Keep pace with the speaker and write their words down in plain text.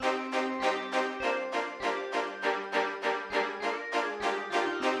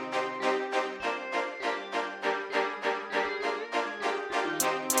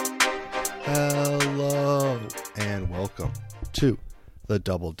to the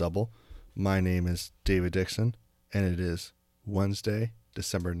Double Double. My name is David Dixon, and it is Wednesday,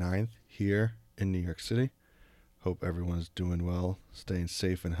 December 9th here in New York City. Hope everyone's doing well, staying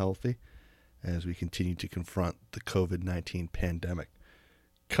safe and healthy as we continue to confront the COVID-19 pandemic.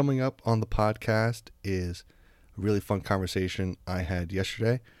 Coming up on the podcast is a really fun conversation I had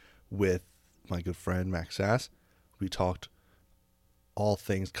yesterday with my good friend Max Sass. We talked all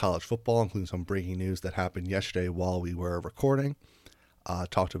things college football, including some breaking news that happened yesterday while we were recording.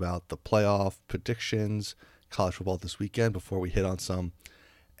 Talked about the playoff predictions, college football this weekend, before we hit on some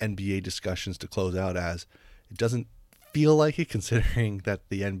NBA discussions to close out, as it doesn't feel like it, considering that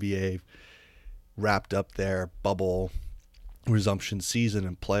the NBA wrapped up their bubble resumption season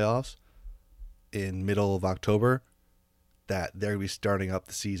and playoffs in middle of October, that they're going to be starting up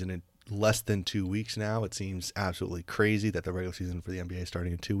the season in less than 2 weeks now. It seems absolutely crazy that the regular season for the NBA is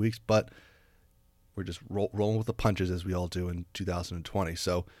starting in 2 weeks, but we're just rolling with the punches as we all do in 2020.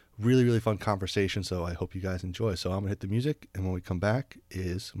 So really, really fun conversation. So I hope you guys enjoy. So I'm going to hit the music, and when we come back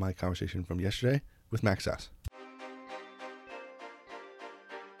is my conversation from yesterday with Max Sass.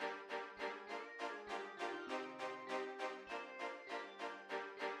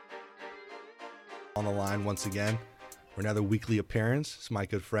 On the line once again for another weekly appearance is my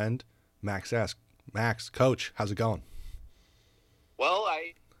good friend Max Sass. Max, Coach, how's it going? Well,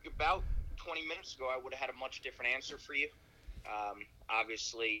 about 20 minutes ago, I would have had a much different answer for you.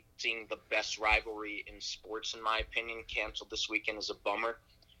 Obviously, seeing the best rivalry in sports, in my opinion, canceled this weekend is a bummer.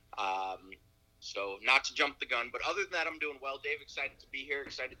 So not to jump the gun, but other than that, I'm doing well. Dave, excited to be here,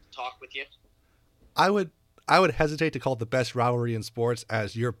 excited to talk with you. I would hesitate to call it the best rivalry in sports,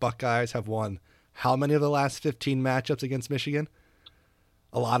 as your Buckeyes have won how many of the last 15 matchups against Michigan?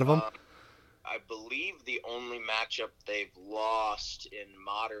 A lot of them? I believe the only matchup they've lost in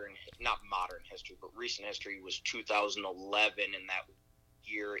not modern history, but recent history was 2011, in that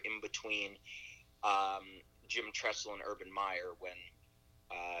year in between Jim Tressel and Urban Meyer, when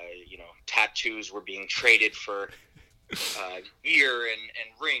tattoos were being traded for gear and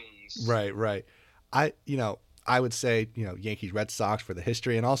rings. Right. I would say, Yankees, Red Sox for the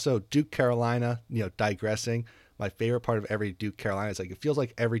history, and also Duke, Carolina, digressing. My favorite part of every Duke, Carolina is it feels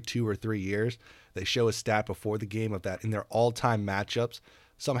like every 2 or 3 years they show a stat before the game of that in their all-time matchups.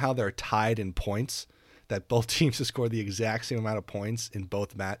 Somehow they're tied in points, that both teams have scored the exact same amount of points in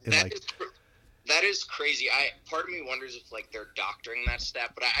both That is crazy. Part of me wonders if they're doctoring that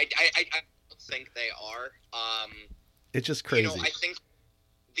stat, but I don't think they are. It's just crazy. I think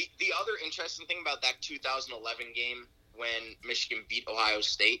the other interesting thing about that 2011 game when Michigan beat Ohio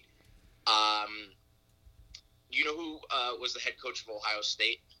State, you know who was the head coach of Ohio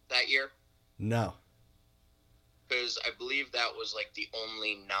State that year? No. Because I believe that was the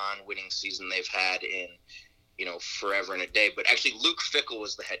only non-winning season they've had in, forever and a day. But actually, Luke Fickell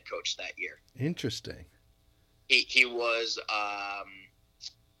was the head coach that year. Interesting. He was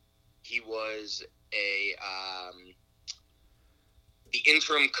the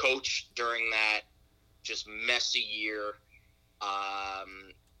interim coach during that just messy year.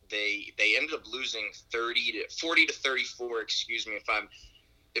 They ended up losing 40 to 34. Excuse me,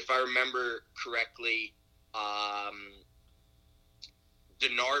 if I remember correctly.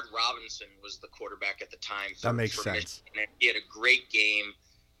 Denard Robinson was the quarterback at the time. That makes sense. Michigan. He had a great game.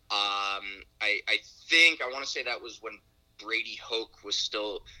 I want to say that was when Brady Hoke was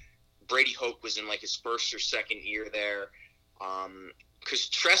in his first or second year there. Because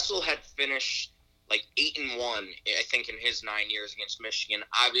Tressel had finished 8-1, I think, in his 9 years against Michigan.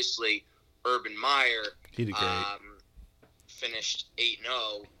 Obviously, Urban Meyer he did great. Finished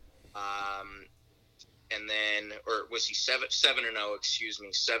 8-0. And then, or was he 7-0? Excuse me,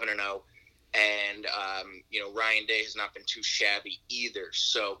 7-0. And Ryan Day has not been too shabby either.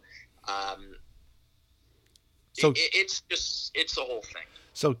 So, it's the whole thing.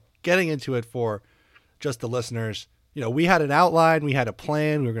 So, getting into it for just the listeners, we had an outline, we had a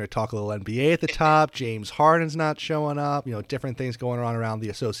plan. We were going to talk a little NBA at the top. James Harden's not showing up. Different things going on around the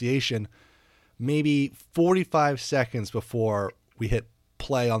association. Maybe 45 seconds before we hit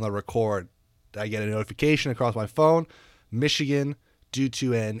play on the record, I get a notification across my phone. Michigan, due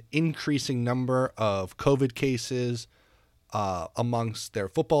to an increasing number of COVID cases amongst their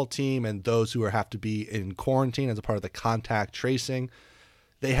football team and those who have to be in quarantine as a part of the contact tracing,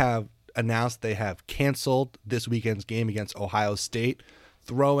 they have announced they have canceled this weekend's game against Ohio State,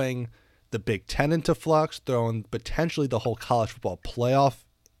 throwing the Big Ten into flux, throwing potentially the whole college football playoff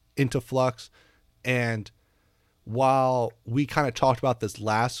into flux. And while we kind of talked about this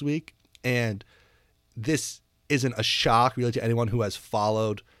last week, and this isn't a shock really to anyone who has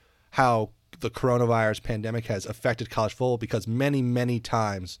followed how the coronavirus pandemic has affected college football, because many, many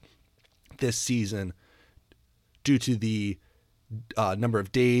times this season, due to the number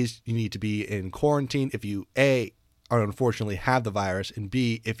of days you need to be in quarantine, if you A, are unfortunately have the virus, and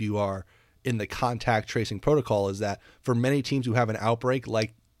B, if you are in the contact tracing protocol, is that for many teams who have an outbreak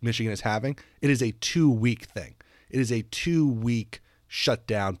like Michigan is having, it is a 2-week thing. It is a 2-week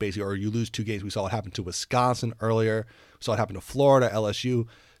shutdown, basically, or you lose 2 games. We saw it happen to Wisconsin earlier. We saw it happen to Florida, LSU.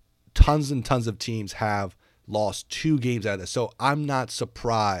 Tons and tons of teams have lost 2 games out of this. So I'm not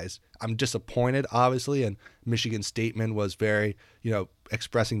surprised. I'm disappointed, obviously, and Michigan's statement was very,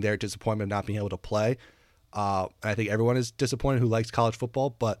 expressing their disappointment of not being able to play. I think everyone is disappointed who likes college football,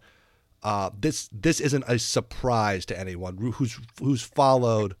 but this isn't a surprise to anyone who's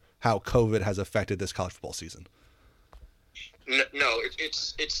followed how COVID has affected this college football season. No,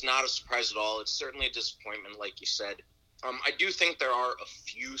 it's not a surprise at all. It's certainly a disappointment, like you said. I do think there are a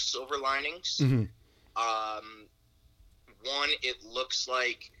few silver linings. Mm-hmm. One, it looks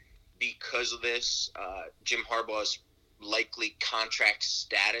like because of this, Jim Harbaugh's likely contract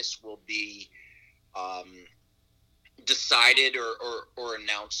status will be decided or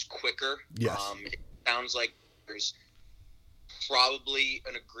announced quicker. Yes. It sounds like there's probably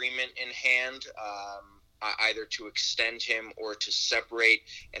an agreement in hand, either to extend him or to separate.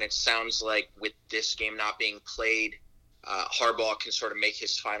 And it sounds like with this game not being played, Harbaugh can sort of make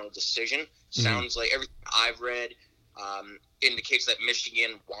his final decision. Mm-hmm. Sounds like everything I've read indicates that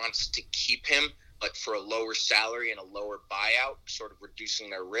Michigan wants to keep him, but for a lower salary and a lower buyout, sort of reducing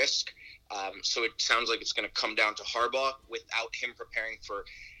their risk. So it sounds like it's going to come down to Harbaugh without him preparing for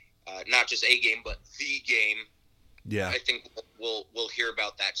not just a game, but the game. Yeah, I think we'll hear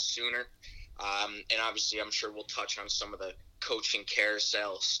about that sooner. And obviously, I'm sure we'll touch on some of the coaching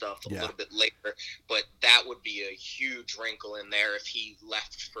carousel stuff a little bit later. But that would be a huge wrinkle in there if he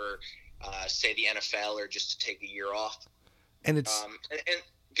left for, say, the NFL or just to take a year off. And it's and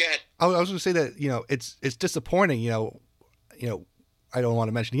go ahead. I was going to say that it's disappointing. I don't want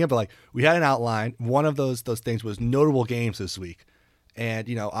to mention it again, but like we had an outline. One of those things was notable games this week, and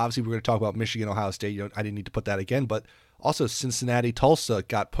obviously we're going to talk about Michigan, Ohio State. I didn't need to put that again, but also Cincinnati, Tulsa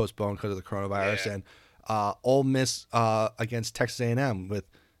got postponed because of the coronavirus, and Ole Miss against Texas A&M with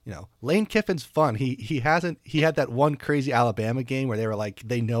Lane Kiffin's fun. He had that one crazy Alabama game where they were like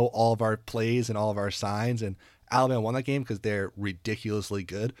they know all of our plays and all of our signs, and Alabama won that game because they're ridiculously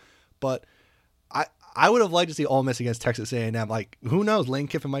good, but I would have liked to see Ole Miss against Texas A&M. Like, who knows? Lane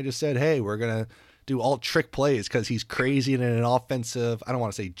Kiffin might have said, hey, we're going to do all trick plays because he's crazy and an offensive, I don't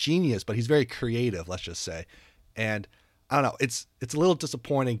want to say genius, but he's very creative, let's just say. And I don't know, it's a little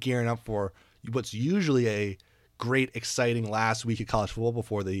disappointing gearing up for what's usually a great, exciting last week of college football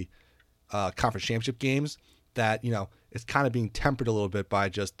before the conference championship games that, it's kind of being tempered a little bit by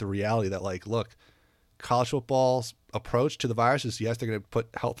just the reality that, like, look, college football's approach to the virus is, yes, they're going to put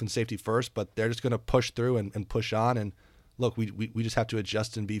health and safety first, but they're just going to push through and push on. And look, we just have to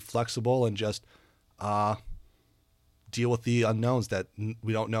adjust and be flexible and just deal with the unknowns that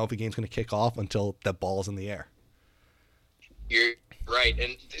we don't know if a game's going to kick off until that ball's in the air. You're right.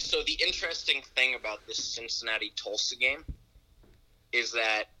 And so the interesting thing about this Cincinnati-Tulsa game is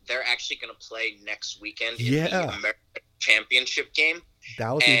that they're actually going to play next weekend in the American Championship game.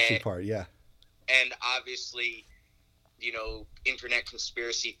 That was the interesting part, yeah. And obviously, internet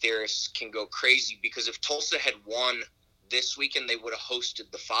conspiracy theorists can go crazy because if Tulsa had won this weekend, they would have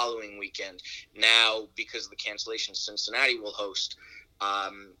hosted the following weekend. Now, because of the cancellation, Cincinnati will host.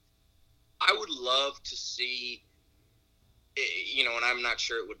 I would love to see, and I'm not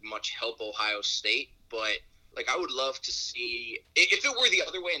sure it would much help Ohio State, but I would love to see, if it were the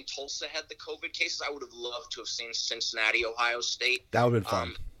other way and Tulsa had the COVID cases, I would have loved to have seen Cincinnati, Ohio State. That would have been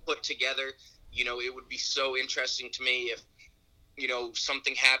fun. Put together. It would be so interesting to me if,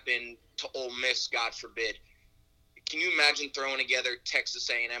 something happened to Ole Miss, God forbid. Can you imagine throwing together Texas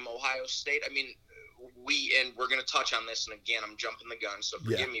A&M, Ohio State? I mean, we're going to touch on this, and again, I'm jumping the gun, so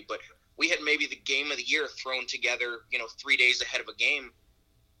forgive me, but we had maybe the game of the year thrown together, 3 days ahead of a game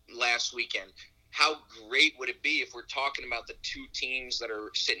last weekend. How great would it be if we're talking about the two teams that are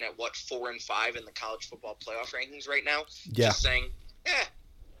sitting at 4 and 5 in the college football playoff rankings right now? Yeah. Just saying,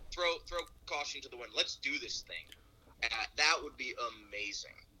 throw caution to the wind. Let's do this thing. That would be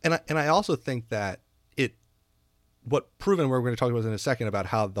amazing. And I also think that what proven we're going to talk about in a second about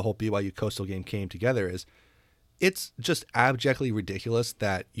how the whole BYU Coastal game came together is it's just abjectly ridiculous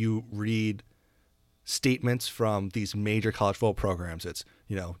that you read statements from these major college football programs. It's,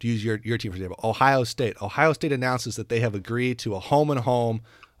 to use your team for example, Ohio State. Ohio State announces that they have agreed to a home and home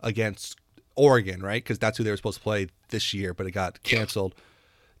against Oregon, right? Because that's who they were supposed to play this year, but it got canceled.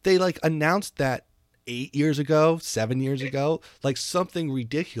 they like announced that 8 years ago, 7 years ago, like something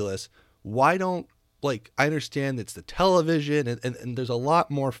ridiculous. Why don't, like, I understand it's the television and there's a lot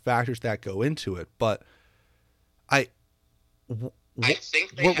more factors that go into it, but I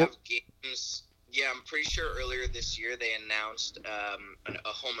think they have games. Yeah, I'm pretty sure earlier this year they announced a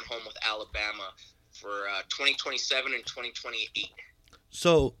home and home with Alabama for 2027 and 2028.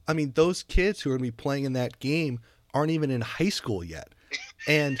 So, I mean, those kids who are going to be playing in that game aren't even in high school yet.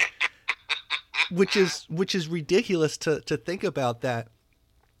 And which is ridiculous to think about that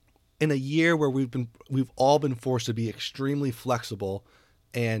in a year where we've all been forced to be extremely flexible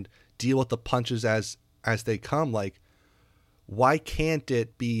and deal with the punches as they come. Like, why can't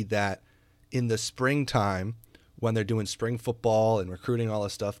it be that in the springtime when they're doing spring football and recruiting all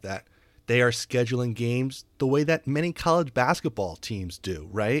this stuff that they are scheduling games the way that many college basketball teams do,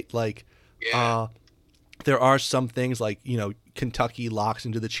 right? Like, there are some things like, you know, Kentucky locks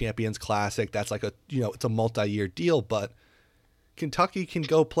into the Champions Classic. That's like it's a multi-year deal, but Kentucky can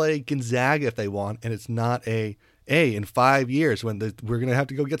go play Gonzaga if they want, and it's not in 5 years when we're going to have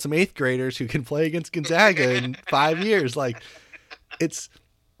to go get some 8th graders who can play against Gonzaga in 5 years. Like, it's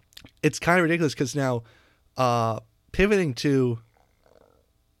kind of ridiculous because now pivoting to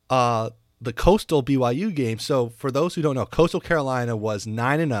the Coastal BYU game. So for those who don't know, Coastal Carolina was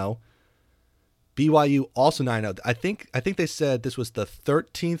 9-0. BYU also 9-0. I think they said this was the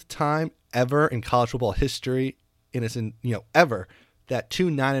 13th time ever in college football history, ever, that two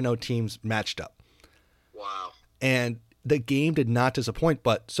 9-0 teams matched up. Wow. And the game did not disappoint.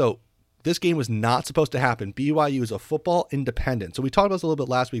 But so this game was not supposed to happen. BYU is a football independent. So we talked about this a little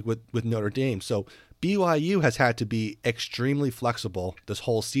bit last week with Notre Dame. So BYU has had to be extremely flexible this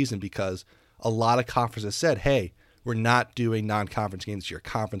whole season because a lot of conferences said, hey, we're not doing non-conference games this year,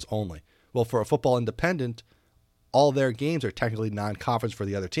 conference only. Well, for a football independent, all their games are technically non-conference for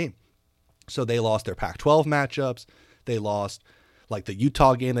the other team. So they lost their Pac-12 matchups. They lost, like, the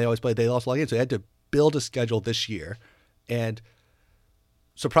Utah game they always play. They lost a lot of games. So they had to build a schedule this year. And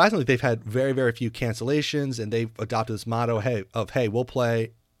surprisingly, they've had very, very few cancellations, and they've adopted this motto, hey, we'll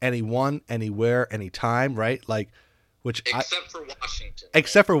play anyone, anywhere, anytime, right? Like, except for Washington.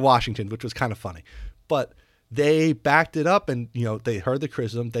 Except for Washington, which was kind of funny. But they backed it up, and they heard the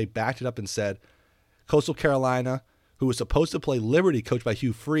criticism. They backed it up and said, Coastal Carolina, who was supposed to play Liberty, coached by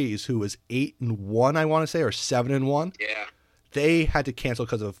Hugh Freeze, who was 8-1, I want to say, or 7-1. Yeah. They had to cancel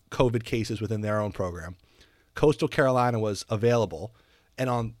because of COVID cases within their own program. Coastal Carolina was available, and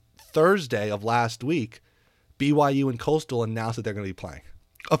on Thursday of last week, BYU and Coastal announced that they're going to be playing.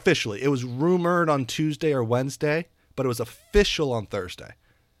 Officially. It was rumored on Tuesday or Wednesday, but it was official on Thursday.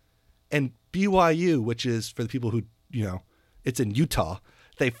 And BYU, which is, for the people who, it's in Utah,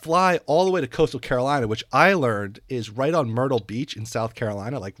 they fly all the way to Coastal Carolina, which I learned is right on Myrtle Beach in South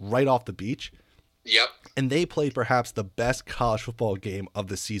Carolina, like right off the beach. Yep. And they played perhaps the best college football game of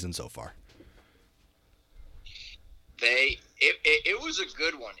the season so far. It was a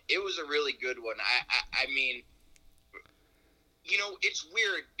good one. It was a really good one. I mean, it's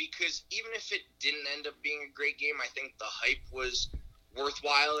weird because even if it didn't end up being a great game, I think the hype was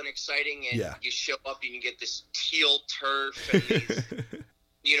worthwhile and exciting. And you show up and you get this teal turf and these,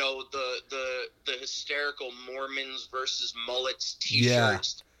 the hysterical Mormons versus mullets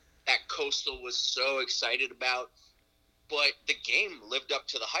T-shirts that Coastal was so excited about. But the game lived up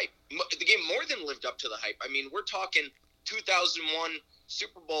to the hype. The game more than lived up to the hype. I mean, we're talking 2001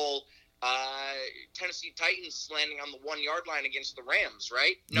 Super Bowl, Tennessee Titans landing on the 1-yard line against the Rams,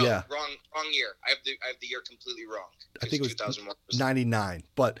 right? No, wrong year. I have the year completely wrong. I think it was 2001. 99,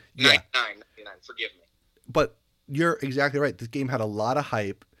 but 99, forgive me. But you're exactly right. This game had a lot of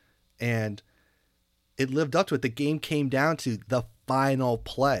hype, and it lived up to it. The game came down to the final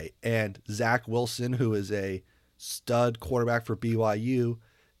play, and Zach Wilson, who is a stud quarterback for BYU,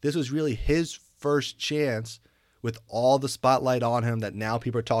 this was really his first chance with all the spotlight on him that now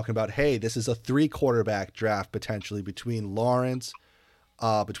people are talking about, hey, this is a 3-quarterback draft potentially between Lawrence,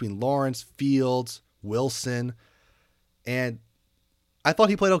 Fields, Wilson. And I thought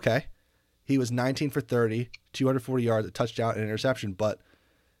he played okay. He was 19 for 30, 240 yards, a touchdown, and interception. But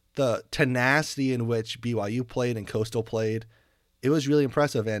the tenacity in which BYU played and Coastal played, it was really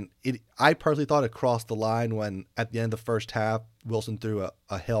impressive. And I personally thought it crossed the line when, at the end of the first half, Wilson threw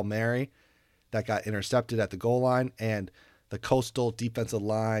a Hail Mary that got intercepted at the goal line, and the Coastal defensive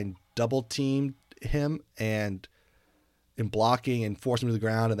line double-teamed him and in blocking and forced him to the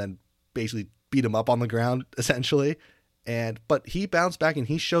ground and then basically beat him up on the ground, essentially. But he bounced back and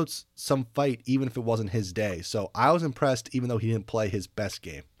he showed some fight even if it wasn't his day. So I was impressed even though he didn't play his best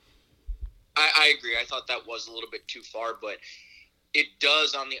game. I agree. I thought that was a little bit too far, but it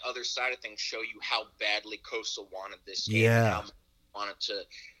does, on the other side of things, show you how badly Coastal wanted this game and Yeah. how much they wanted to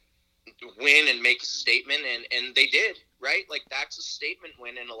win and make a statement, and they did, right? Like, that's a statement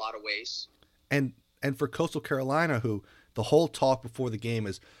win in a lot of ways. And for Coastal Carolina, who the whole talk before the game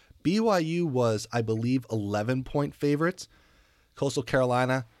is BYU was, I believe, 11-point favorites. Coastal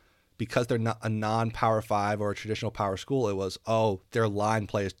Carolina, because they're not a non-Power 5 or a traditional power school, it was, oh, their line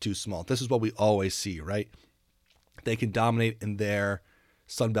play is too small. This is what we always see, right? They can dominate in their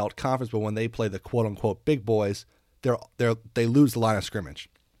Sun Belt Conference, but when they play the quote-unquote big boys, they lose the line of scrimmage.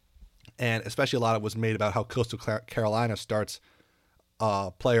 And especially a lot of it was made about how Coastal Carolina starts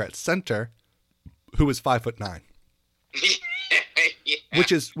a player at center who is 5'9", Yeah.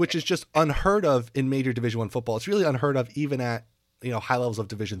 which is just unheard of in major Division I football. It's really unheard of even at high levels of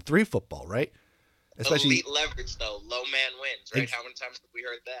Division III football, right? Especially elite leverage, though. Low man wins, right? How many times have we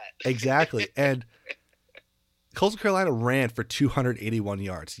heard that? Exactly. And Coastal Carolina ran for 281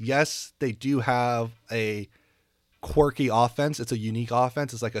 yards. Yes, they do have a quirky offense. It's a unique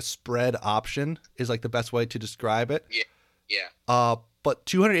offense. It's like a spread option is like the best way to describe it. Yeah. But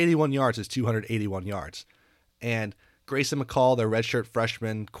 281 yards is 281 yards. And Grayson McCall, their redshirt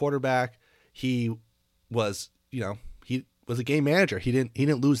freshman quarterback, he was a game manager. He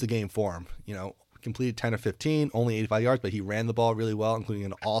didn't lose the game for him. Completed 10 or 15, only 85 yards, but he ran the ball really well, including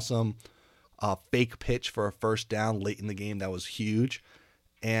an awesome fake pitch for a first down late in the game that was huge.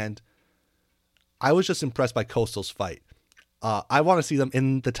 And I was just impressed by Coastal's fight. I want to see them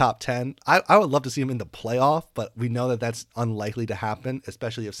in the top 10. I would love to see them in the playoff, but we know that that's unlikely to happen,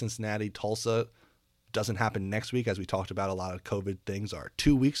 especially if Cincinnati, Tulsa doesn't happen next week. As we talked about, a lot of COVID things are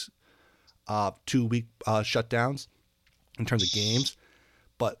 2 weeks, 2-week shutdowns in terms of games.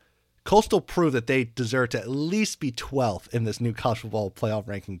 But Coastal proved that they deserve to at least be 12th in this new college football playoff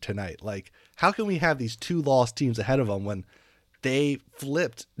ranking tonight. Like, how can we have these two lost teams ahead of them when they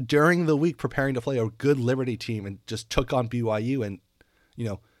flipped during the week preparing to play a good Liberty team and just took on BYU, and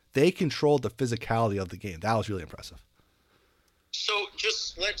they controlled the physicality of the game. That was really impressive. So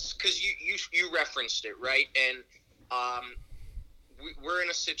because you referenced it, right? And we're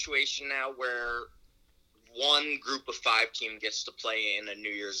in a situation now where one group of 5 team gets to play in a New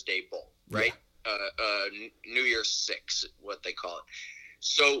Year's Day bowl, right? Yeah. New Year's 6, what they call it.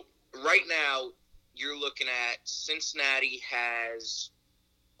 So right now, you're looking at Cincinnati has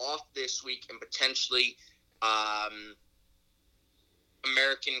off this week and potentially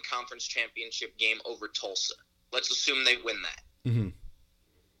American Conference Championship game over Tulsa. Let's assume they win that. Mm-hmm.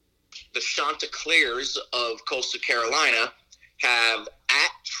 The Chanticleers of Coastal Carolina have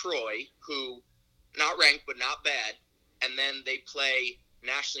at Troy, who not ranked but not bad, and then they play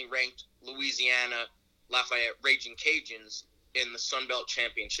nationally ranked Louisiana Lafayette Raging Cajuns in the Sun Belt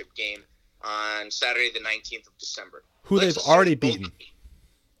Championship game on Saturday the 19th of December. Who they've already beaten.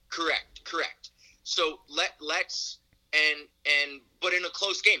 Correct. So let's but in a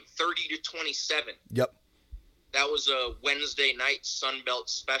close game, 30-27. Yep. That was a Wednesday night Sun Belt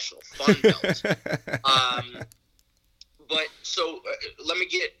special, Fun Belt. But so let me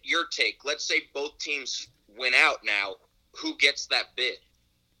get your take. Let's say both teams win out now. Who gets that bid?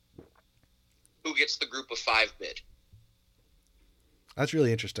 Who gets the group of 5 bid? That's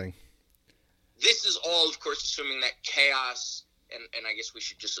really interesting. This is all, of course, assuming that chaos, and I guess we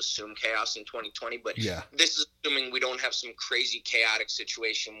should just assume chaos in 2020, but yeah. This is assuming we don't have some crazy chaotic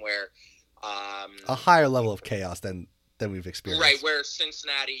situation where a higher level of chaos than we've experienced. Right, where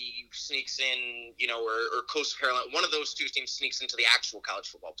Cincinnati sneaks in, or Coastal Carolina, one of those two teams sneaks into the actual college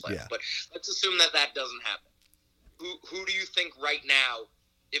football playoff. Yeah. But let's assume that doesn't happen. Who do you think right now,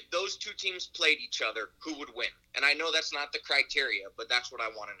 if those two teams played each other, who would win? And I know that's not the criteria, but that's what I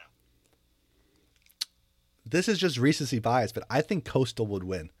want to know. This is just recency bias, but I think Coastal would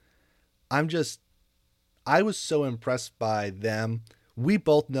win. I was so impressed by them. We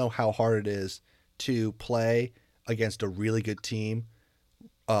both know how hard it is to play against a really good team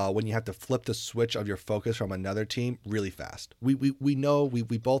when you have to flip the switch of your focus from another team really fast. We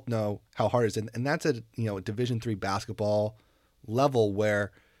both know how hard it is, and that's at a Division III basketball level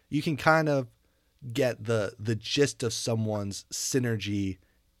where you can kind of get the gist of someone's synergy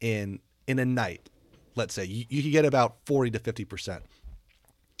in a night. Let's say you can get about 40 to 50%.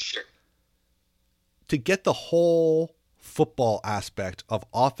 Sure. To get the whole football aspect of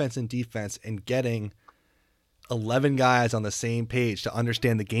offense and defense and getting 11 guys on the same page to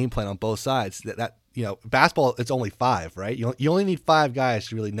understand the game plan on both sides, that basketball, it's only 5, right? You only need 5 guys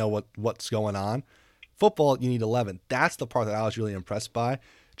to really know what's going on. Football, you need 11. That's the part that I was really impressed by.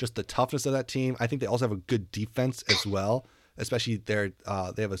 Just the toughness of that team. I think they also have a good defense as well, especially they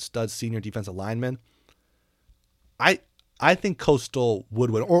have a stud senior defensive lineman. I think Coastal would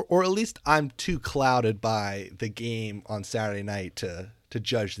win, or at least I'm too clouded by the game on Saturday night to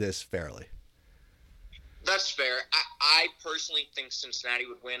judge this fairly. That's fair. I personally think Cincinnati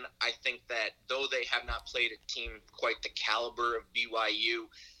would win. I think that though they have not played a team quite the caliber of BYU,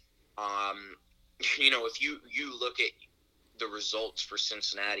 if you look at the results for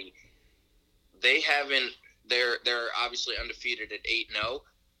Cincinnati, they haven't. They're obviously undefeated at 8-0,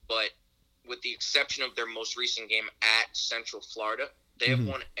 but with the exception of their most recent game at Central Florida, they have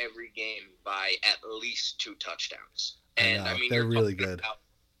won every game by at least 2 touchdowns. And I mean, they're you're really good. About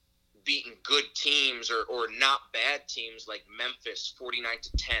beating good teams or not bad teams like Memphis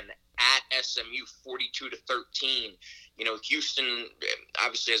 49-10, at SMU 42-13. Houston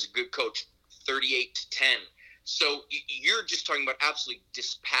obviously has a good coach, 38-10. So you're just talking about absolutely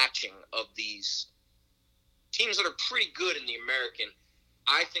dispatching of these teams that are pretty good in the American.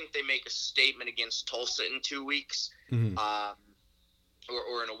 I think they make a statement against Tulsa in 2 weeks, or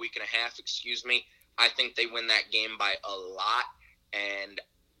in a week and a half, excuse me. I think they win that game by a lot. And,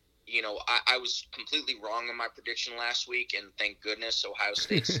 I was completely wrong on my prediction last week, and thank goodness Ohio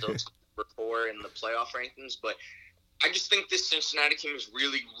State's still number 4 in the playoff rankings. But I just think this Cincinnati team is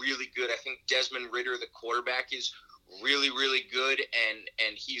really, really good. I think Desmond Ridder, the quarterback, is really, really good,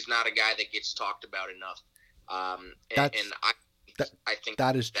 and he's not a guy that gets talked about enough. I think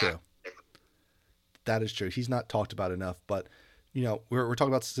that is true. That is true. He's not talked about enough, but we're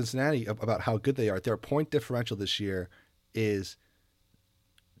talking about Cincinnati, about how good they are. Their point differential this year is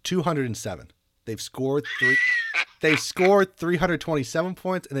 207. They've scored 327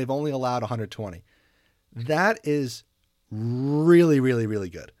 points, and they've only allowed 120. That is really, really, really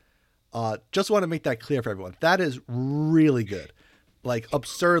good. Just want to make that clear for everyone. That is really good. Like,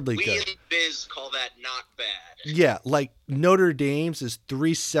 absurdly good. We in biz call that not bad. Yeah, like Notre Dame's is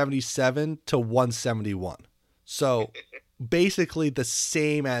 377 to 171. So basically the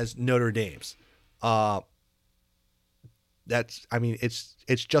same as Notre Dame's.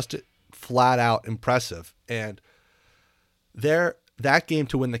 It's just flat out impressive. And that game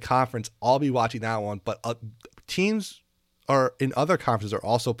to win the conference, I'll be watching that one. But teams are in other conferences are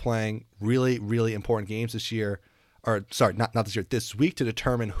also playing really, really important games this year. Or sorry, not this year, this week, to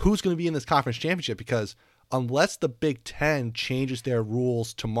determine who's going to be in this conference championship, because unless the Big Ten changes their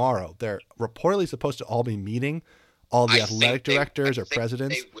rules tomorrow, they're reportedly supposed to all be meeting, all the athletic directors or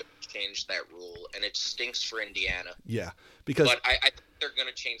presidents. They would change that rule, and it stinks for Indiana. Yeah, because but I think they're going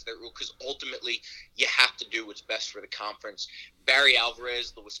to change that rule, because ultimately you have to do what's best for the conference. Barry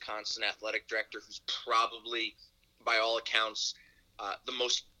Alvarez, the Wisconsin athletic director, who's probably, by all accounts, the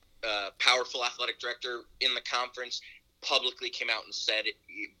most powerful athletic director in the conference, publicly came out and said,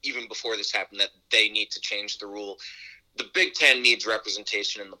 even before this happened, that they need to change the rule. The Big Ten needs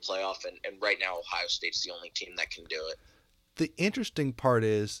representation in the playoff, and right now Ohio State's the only team that can do it. The interesting part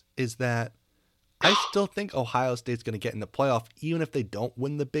is that I still think Ohio State's going to get in the playoff, even if they don't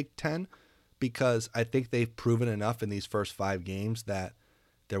win the Big Ten, because I think they've proven enough in these first 5 games that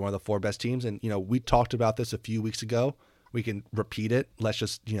they're one of the 4 best teams. And, we talked about this a few weeks ago. We can repeat it. Let's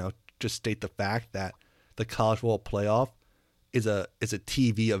just state the fact that the college football playoff is a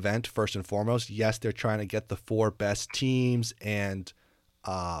TV event first and foremost. Yes, they're trying to get the 4 best teams and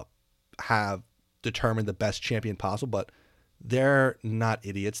have determined the best champion possible, but they're not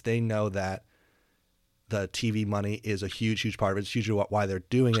idiots. They know that the TV money is a huge, huge part of it. It's hugely why they're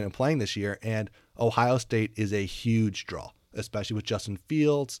doing it and playing this year. And Ohio State is a huge draw, especially with Justin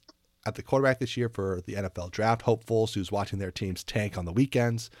Fields at the quarterback this year for the NFL draft hopefuls who's watching their teams tank on the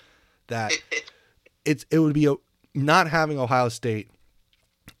weekends. That it would be not having Ohio State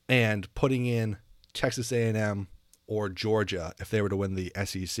and putting in Texas A&M or Georgia if they were to win the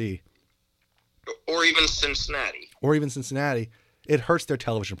SEC. Or even Cincinnati. It hurts their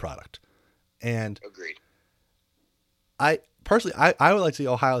television product. And agreed. I would like to see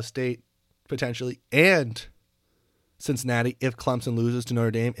Ohio State potentially and Cincinnati if Clemson loses to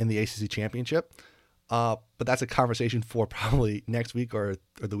Notre Dame in the ACC championship. But that's a conversation for probably next week or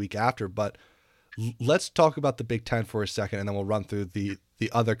the week after. But let's talk about the Big Ten for a second, and then we'll run through the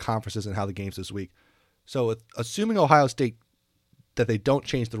other conferences and how the games this week. So assuming Ohio State, that they don't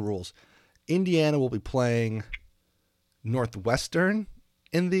change the rules, Indiana will be playing Northwestern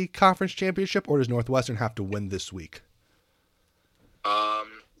in the conference championship, or does Northwestern have to win this week?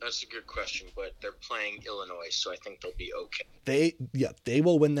 That's a good question, but they're playing Illinois, so I think they'll be okay. They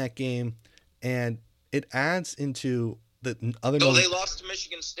will win that game, and it adds into the other. Though they lost to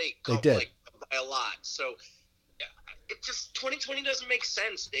Michigan State, they did by a lot. So it just 2020 doesn't make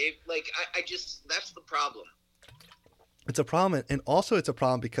sense, Dave. I just that's the problem. It's a problem, and also it's a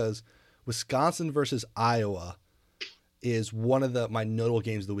problem because Wisconsin versus Iowa is one of my notable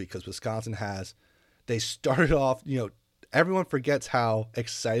games of the week because Wisconsin they started off, everyone forgets how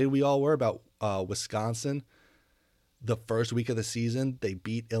excited we all were about Wisconsin the first week of the season. They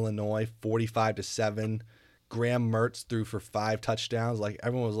beat Illinois 45-7. Graham Mertz threw for 5 touchdowns. Like,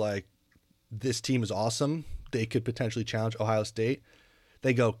 everyone was like, this team is awesome. They could potentially challenge Ohio State.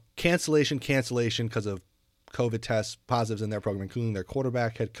 They go cancellation because of COVID tests, positives in their program, including their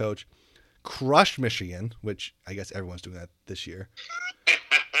quarterback, head coach. Crush Michigan, which I guess everyone's doing that this year.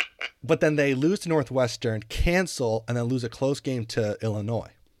 But then they lose to Northwestern, cancel, and then lose a close game to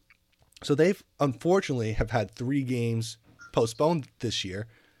Illinois. So they've unfortunately have had 3 games postponed this year.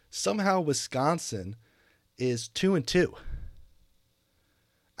 Somehow Wisconsin is 2-2.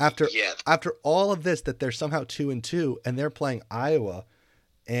 After all of this, that they're somehow 2-2, and they're playing Iowa,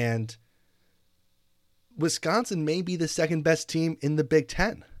 and Wisconsin may be the second best team in the Big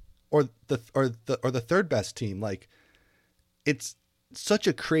Ten, or the third best team. Like, it's such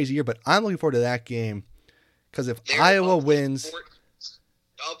a crazy year, but I'm looking forward to that game because if Iowa wins,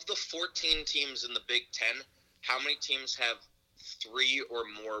 of the 14 teams in the Big Ten, how many teams have 3 or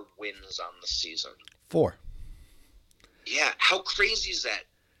more wins on the season? 4. Yeah, how crazy is that?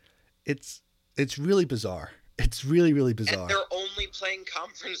 It's really bizarre. It's really, really bizarre. And they're only playing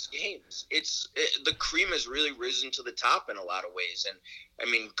conference games. The cream has really risen to the top in a lot of ways. And,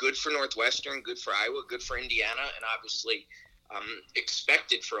 I mean, good for Northwestern, good for Iowa, good for Indiana, and obviously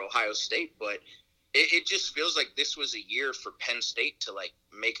expected for Ohio State. But it just feels like this was a year for Penn State to, like,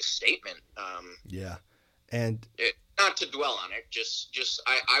 make a statement. Yeah. And not to dwell on it,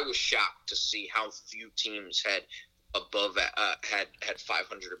 I was shocked to see how few teams had above had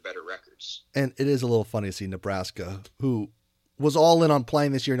 500 or better records. And it is a little funny to see Nebraska, who was all in on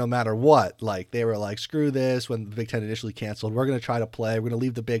playing this year no matter what. Like, they were like, screw this when the Big Ten initially canceled. We're going to try to play. We're going to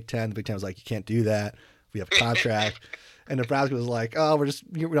leave the Big Ten. The Big Ten was like, you can't do that. We have a contract. And Nebraska was like, oh, we're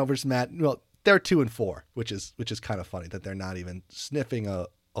just mad. Well, they're 2-4, which is kind of funny that they're not even sniffing a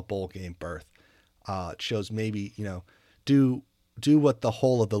bowl game berth. It shows maybe, do what the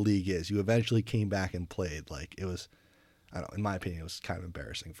whole of the league is. You eventually came back and played. Like, it was, I don't know, in my opinion, it was kind of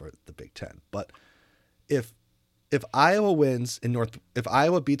embarrassing for the Big Ten. But if Iowa wins if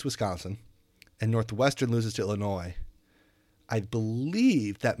Iowa beats Wisconsin and Northwestern loses to Illinois, I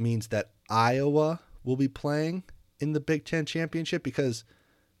believe that means that Iowa will be playing in the Big Ten championship because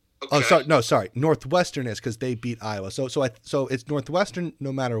Northwestern is, because they beat Iowa. So it's Northwestern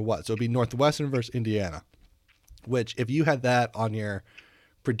no matter what. So it'd be Northwestern versus Indiana, which if you had that on your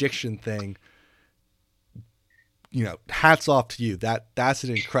prediction thing, hats off to you. That's an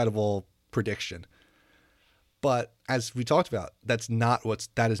incredible prediction. But as we talked about, that is not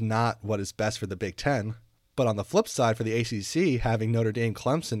what is best for the Big Ten. But on the flip side, for the ACC, having Notre Dame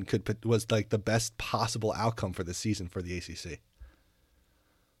Clemson was like the best possible outcome for the season for the ACC.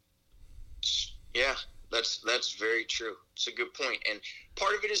 Yeah, that's very true. It's a good point. And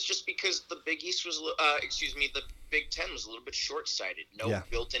part of it is just because the Big East was, the Big Ten was a little bit short-sighted. No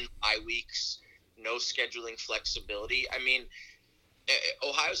built-in bye weeks, no scheduling flexibility. I mean,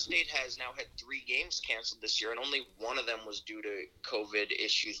 Ohio State has now had 3 games canceled this year, and only one of them was due to COVID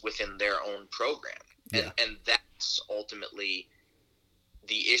issues within their own program. Yeah. And that's ultimately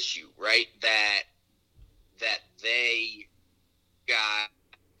the issue, right? That they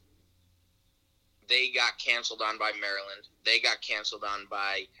got canceled on by Maryland. They got canceled on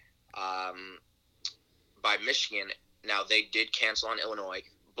by Michigan. Now, they did cancel on Illinois,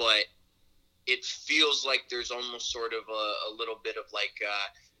 but it feels like there's almost sort of a little bit of like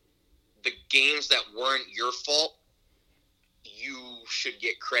the games that weren't your fault, you should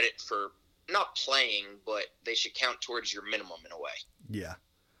get credit for not playing, but they should count towards your minimum in a way. Yeah.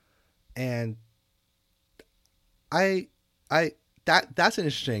 And that's an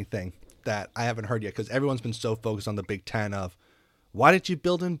interesting thing that I haven't heard yet, because everyone's been so focused on the Big Ten of why did you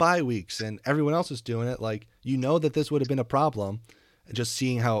build in bye weeks and everyone else is doing it. Like, that this would have been a problem, and just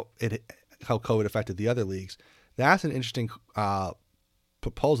seeing how COVID affected the other leagues. That's an interesting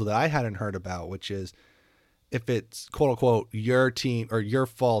proposal that I hadn't heard about, which is if it's quote unquote your team or your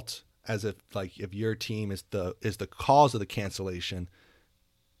fault, as if like if your team is the cause of the cancellation,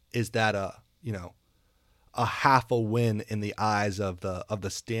 is that a half a win in the eyes of the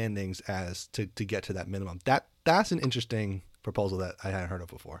standings as to get to that minimum. That's an interesting proposal that I hadn't heard of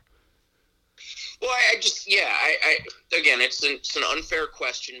before. Well, again, it's an unfair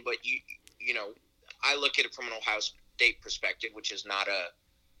question, but I look at it from an Ohio State perspective, which is not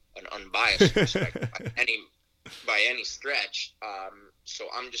an unbiased perspective by any stretch. So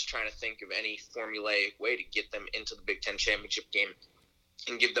I'm just trying to think of any formulaic way to get them into the Big Ten championship game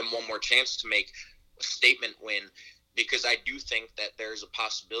and give them one more chance to make a statement win. because I do think that there's a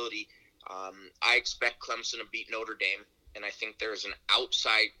possibility. I expect Clemson to beat Notre Dame, and I think there's an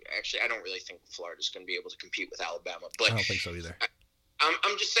outside. Actually, I don't really think Florida's going to be able to compete with Alabama, but I don't think so either.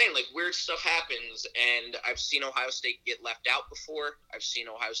 I'm just saying, like, weird stuff happens, and I've seen Ohio State get left out before. I've seen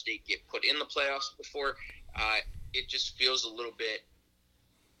Ohio State get put in the playoffs before. It just feels a little bit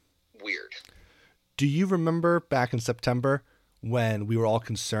weird. Do you remember back in September when we were all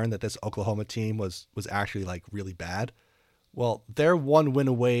concerned that this Oklahoma team was actually like really bad? Well, they're one win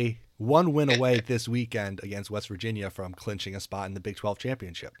away this weekend against West Virginia from clinching a spot in the Big 12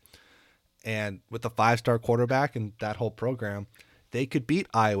 championship. And with the 5-star quarterback and that whole program, they could beat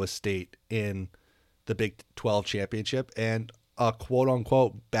Iowa State in the Big 12 championship, and a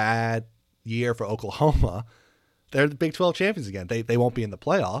quote-unquote bad year for Oklahoma. They're the Big 12 champions again. They won't be in the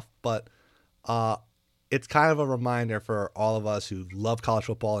playoff, but it's kind of a reminder for all of us who love college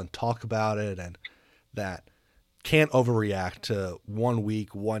football and talk about it and that can't overreact to 1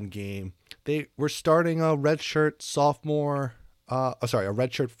 week, one game. We're starting a redshirt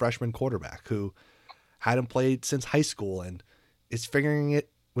freshman quarterback who hadn't played since high school and is figuring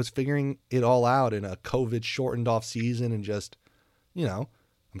it all out in a COVID shortened off season, and just, I'm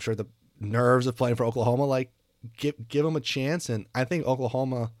sure the nerves of playing for Oklahoma, like give them a chance. And I think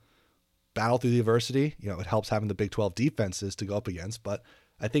Oklahoma battle through the adversity. It helps having the Big 12 defenses to go up against, but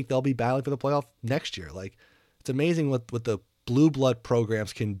I think they'll be battling for the playoff next year. Like, it's amazing what the blue blood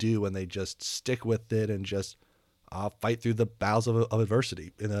programs can do when they just stick with it and just fight through the battles of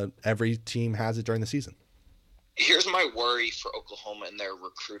adversity. Every team has it during the season. Here's my worry for Oklahoma and their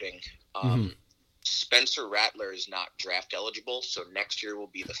recruiting. Spencer Rattler is not draft eligible, so next year will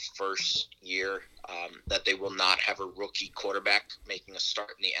be the first year that they will not have a rookie quarterback making a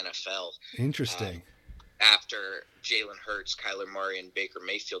start in the NFL. Interesting. After Jalen Hurts, Kyler Murray, and Baker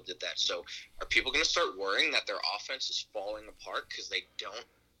Mayfield did that. So are people going to start worrying that their offense is falling apart because they don't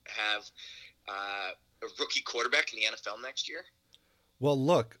have a rookie quarterback in the NFL next year? Well,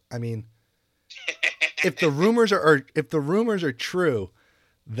 look, I mean, if the rumors are true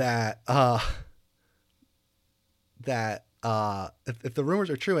that if the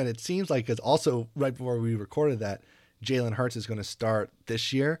rumors are true, and it seems like it's also right before we recorded that Jalen Hurts is going to start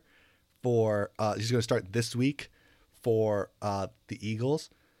this year he's going to start this week for the Eagles.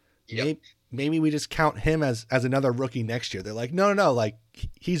 Yep. Maybe we just count him as another rookie next year. They're like, no, like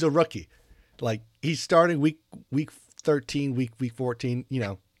he's a rookie. Like, he's starting week 13, week 14,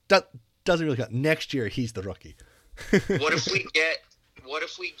 doesn't really count. Next year he's the rookie. What if we get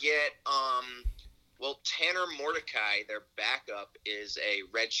Tanner Mordecai, their backup, is a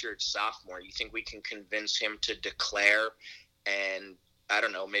redshirt sophomore. You think we can convince him to declare and, I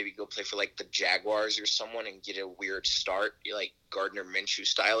don't know, maybe go play for like the Jaguars or someone and get a weird start, like Gardner Minshew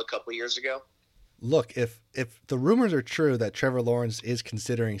style a couple years ago? Look, if the rumors are true that Trevor Lawrence is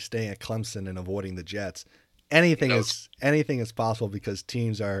considering staying at Clemson and avoiding the Jets, anything is possible, because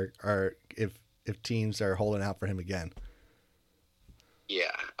teams are if teams are holding out for him again. Yeah.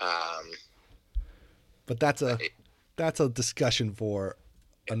 But that's a discussion for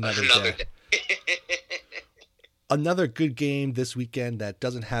another day. Another good game this weekend that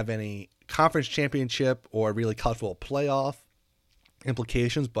doesn't have any conference championship or really college football playoff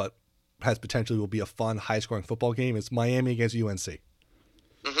implications, but has potentially will be a fun, high-scoring football game is Miami against UNC.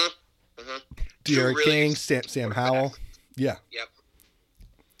 De'Aaron King, Sam Howell. Yeah. Yep.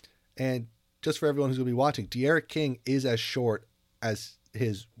 And just for everyone who's going to be watching, De'Aaron King is as short as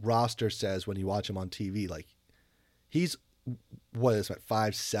his roster says when you watch him on TV. Like, he's,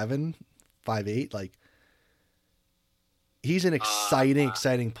 5'7", 5'8", like, he's an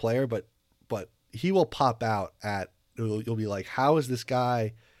exciting player, but he will pop out at, you'll be like, how is this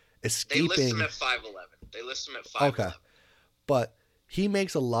guy escaping? They list him at 5'11". Okay. But he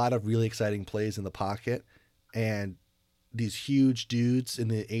makes a lot of really exciting plays in the pocket, and these huge dudes in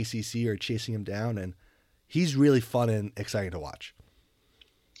the ACC are chasing him down, and he's really fun and exciting to watch.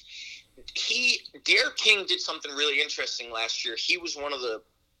 De'Aaron King did something really interesting last year. He was one of the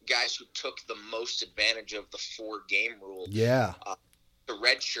guys who took the most advantage of the 4-game rule. Yeah. The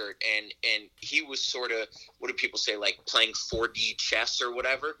red shirt, and he was sort of, what do people say, like playing 4D chess or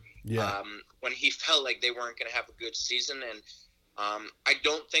whatever. Yeah. When he felt like they weren't going to have a good season, and I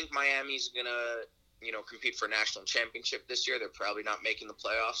don't think Miami's going to, compete for a national championship this year. They're probably not making the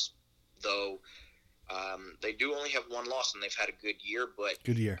playoffs, though. They do only have one loss, and they've had a good year. But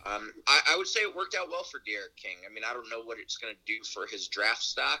good year. I would say it worked out well for De'Aaron King. I mean, I don't know what it's going to do for his draft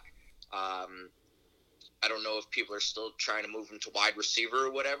stock. I don't know if people are still trying to move him to wide receiver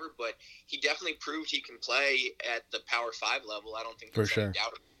or whatever, but he definitely proved he can play at the Power 5 level. I don't think there's any doubt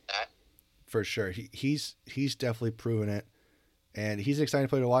about that. for sure. He's definitely proven it, and he's an exciting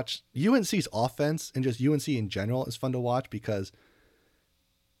player to watch. UNC's offense and just UNC in general is fun to watch because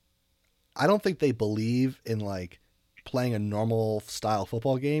I don't think they believe in like playing a normal style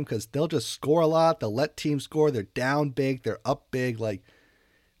football game because they'll just score a lot. They'll let teams score. They're down big. They're up big. Like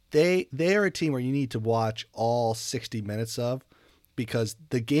they are a team where you need to watch all 60 minutes of because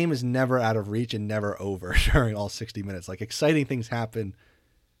the game is never out of reach and never over during all 60 minutes. Like exciting things happen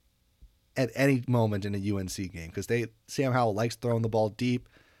at any moment in a UNC game because Sam Howell likes throwing the ball deep.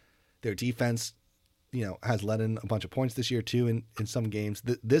 Their defense, has let in a bunch of points this year too in some games.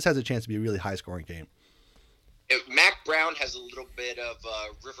 This has a chance to be a really high scoring game. Mac Brown has a little bit of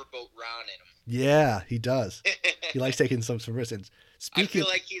Riverboat Ron in him. Yeah, he does. He likes taking some risks. I feel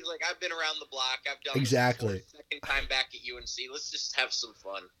like he's like, I've been around the block. I've done exactly. This before, second time back at UNC. Let's just have some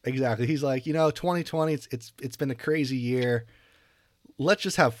fun. Exactly. He's like, 2020. It's been a crazy year. Let's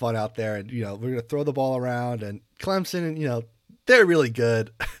just have fun out there, and we're gonna throw the ball around. And Clemson, and they're really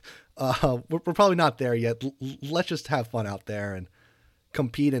good. We're probably not there yet. Let's just have fun out there and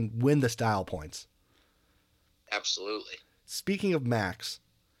compete and win the style points. Absolutely. Speaking of Max,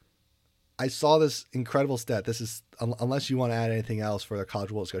 I saw this incredible stat. This is, unless you want to add anything else for the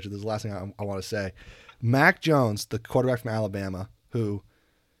College World Discussion, this is the last thing I want to say. Mac Jones, the quarterback from Alabama, who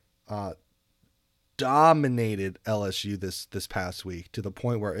dominated LSU this past week to the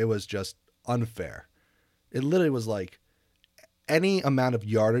point where it was just unfair. It literally was like any amount of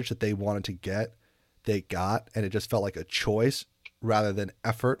yardage that they wanted to get, they got, and it just felt like a choice rather than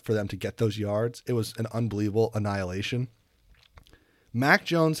effort for them to get those yards. It was an unbelievable annihilation. Mac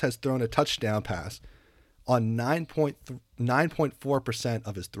Jones has thrown a touchdown pass on 9.4%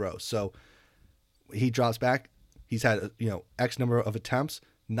 of his throws. So he drops back. He's had, X number of attempts.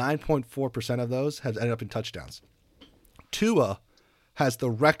 9.4% of those have ended up in touchdowns. Tua has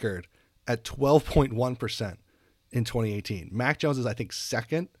the record at 12.1% in 2018. Mac Jones is, I think,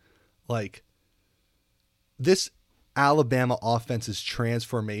 second. Like, this Alabama offense's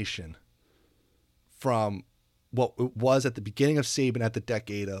transformation from what it was at the beginning of Saban at the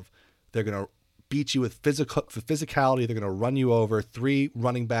decade of they're going to beat you with physicality, they're going to run you over, 3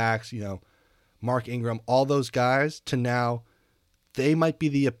 running backs, Mark Ingram, all those guys, to now they might be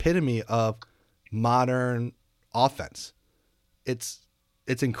the epitome of modern offense. It's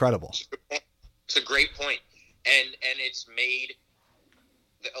incredible. It's a great point. And it's made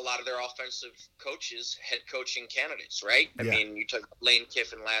a lot of their offensive coaches head coaching candidates, right? I mean, you took Lane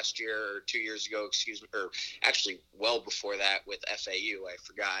Kiffin last year or 2 years ago, or actually well before that with FAU, I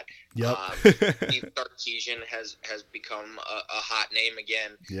forgot. Yep. Steve Sarkisian has become a hot name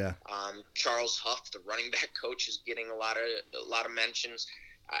again. Yeah. Charles Huff, the running back coach, is getting a lot of mentions.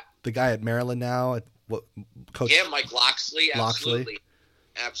 The guy at Maryland now, coach? Yeah, Mike Loxley, absolutely.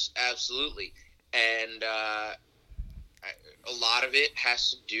 Absolutely. And a lot of it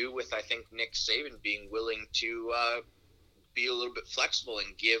has to do with, I think, Nick Saban being willing to be a little bit flexible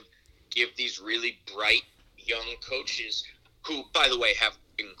and give these really bright young coaches who, by the way, have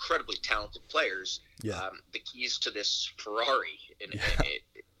incredibly talented players, the keys to this Ferrari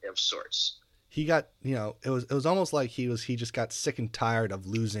of sorts. He got, it was almost like he just got sick and tired of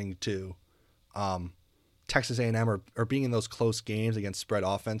losing to Texas A&M or being in those close games against spread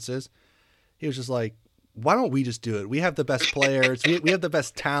offenses. He was just like, why don't we just do it? We have the best players. we have the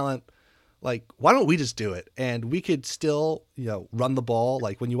best talent. Like, why don't we just do it? And we could still, run the ball.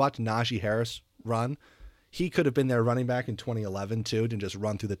 Like when you watch Najee Harris run, he could have been their running back in 2011 too, and just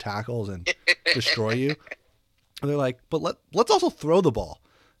run through the tackles and destroy you. And they're like, but let's also throw the ball.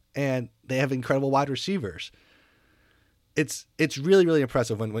 And they have incredible wide receivers. It's really, really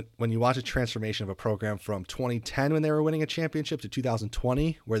impressive when you watch a transformation of a program from 2010 when they were winning a championship to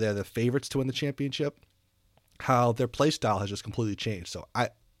 2020 where they're the favorites to win the championship, how their play style has just completely changed. So I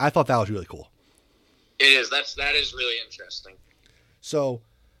thought that was really cool. It is. That is really interesting. So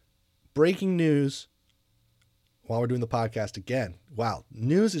breaking news while we're doing the podcast again. Wow.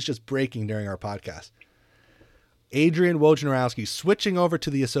 News is just breaking during our podcast. Adrian Wojnarowski switching over to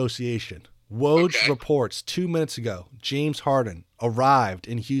the association. Woj reports 2 minutes ago, James Harden arrived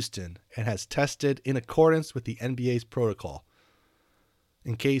in Houston and has tested in accordance with the NBA's protocol.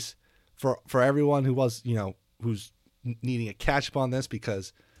 In case for everyone who was, who's needing a catch up on this,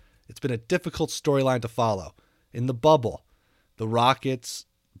 because it's been a difficult storyline to follow. In the bubble, the Rockets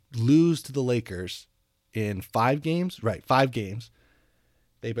lose to the Lakers in 5 games. Right, 5 games.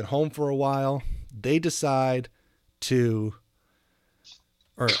 They've been home for a while. They decide to,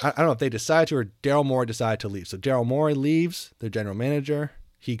 or I don't know if they decide to, or Daryl Morey decided to leave. So Daryl Morey leaves, their general manager.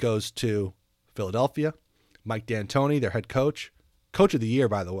 He goes to Philadelphia. Mike D'Antoni, their head coach, coach of the year,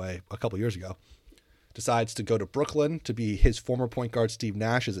 by the way, a couple years ago, decides to go to Brooklyn to be his former point guard Steve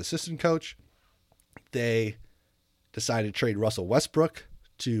Nash's assistant coach. They decided to trade Russell Westbrook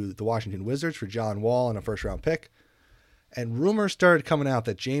to the Washington Wizards for John Wall and a first-round pick. And rumors started coming out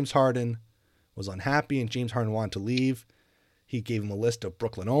that James Harden was unhappy and James Harden wanted to leave. He gave him a list of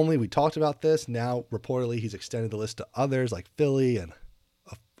Brooklyn only. We talked about this. Now, reportedly, he's extended the list to others like Philly and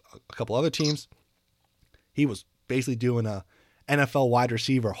a couple other teams. He was basically doing a NFL wide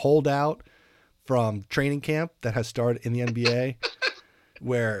receiver holdout from training camp that has started in the NBA,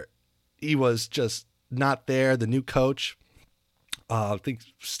 where he was just not there. The new coach, I think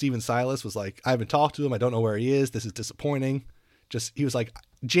Steven Silas, was like, I haven't talked to him. I don't know where he is. This is disappointing. He was like,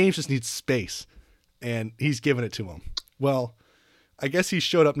 James just needs space, and he's giving it to him. Well, I guess he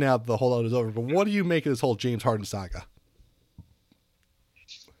showed up now that the holdout is over. But what do you make of this whole James Harden saga?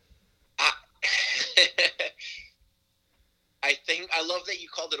 I love that you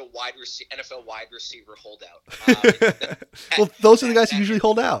called it a NFL wide receiver holdout. Well, those are the guys who usually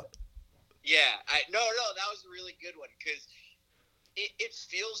hold out. Yeah, no, that was a really good one because it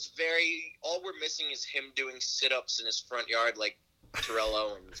feels very. All we're missing is him doing sit-ups in his front yard like Terrell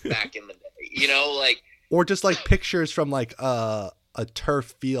Owens back in the day. Or just like pictures from like a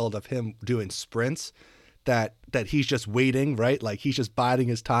turf field of him doing sprints that he's just waiting, right? Like he's just biding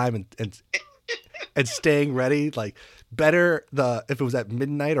his time and staying ready. Like better if it was at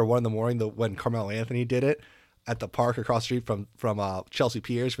midnight or 1 a.m. when Carmelo Anthony did it at the park across the street from Chelsea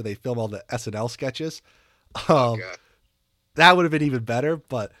Piers where they film all the SNL sketches. That would have been even better,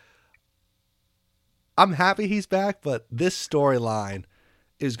 but I'm happy he's back. But this storyline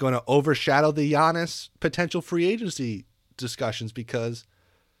is going to overshadow the Giannis potential free agency discussions because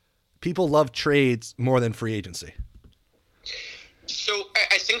people love trades more than free agency. So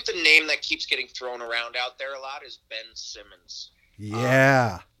I think the name that keeps getting thrown around out there a lot is Ben Simmons.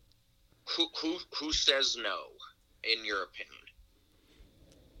 Yeah. Who says no, in your opinion?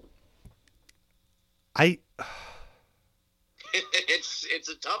 It's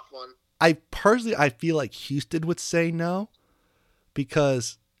a tough one. I feel like Houston would say no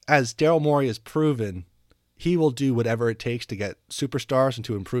because as Daryl Morey has proven, he will do whatever it takes to get superstars and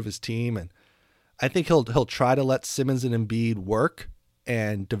to improve his team. And I think he'll try to let Simmons and Embiid work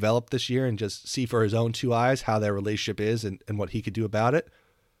and develop this year and just see for his own two eyes how their relationship is and what he could do about it.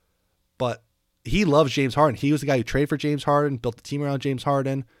 But he loves James Harden. He was the guy who traded for James Harden, built the team around James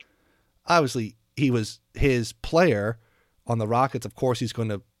Harden. Obviously, he was his player on the Rockets. Of course, he's going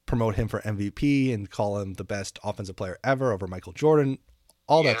to promote him for MVP and call him the best offensive player ever over Michael Jordan,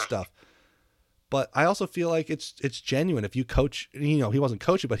 all that stuff. But I also feel like it's genuine. If you coach, he wasn't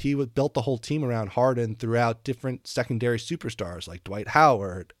coaching, but he built the whole team around Harden throughout different secondary superstars like Dwight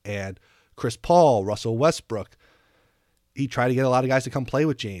Howard and Chris Paul, Russell Westbrook. He tried to get a lot of guys to come play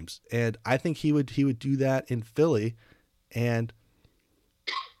with James, and I think he would do that in Philly. And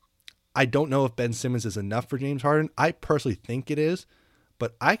I don't know if Ben Simmons is enough for James Harden. I personally think it is,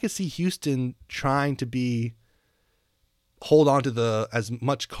 but I could see Houston trying to hold on to as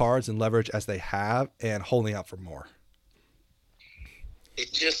much cards and leverage as they have and holding out for more.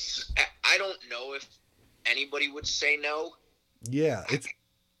 I don't know if anybody would say no. Yeah. I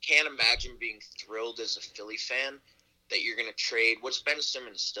can't imagine being thrilled as a Philly fan that you're going to trade. What's Ben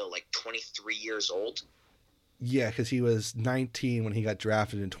Simmons still, like 23 years old? Yeah, because he was 19 when he got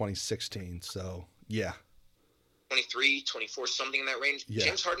drafted in 2016. So, yeah. 23, 24, something in that range. Yeah.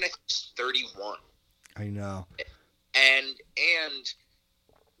 James Harden, I think, is 31. I know. And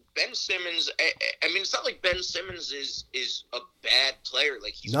Ben Simmons, I mean, it's not like Ben Simmons is a bad player.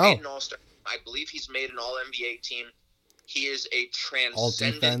 Like, he's made an all-star. I believe he's made an all-NBA team. He is a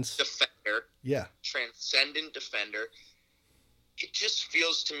transcendent defender. Yeah. Transcendent defender. It just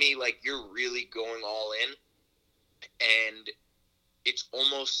feels to me like you're really going all in. And it's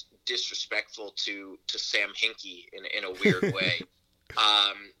almost disrespectful to Sam Hinkie in a weird way.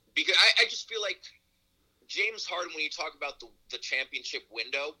 Because I just feel like James Harden, when you talk about the championship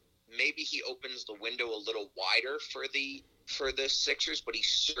window, maybe he opens the window a little wider for the Sixers, but he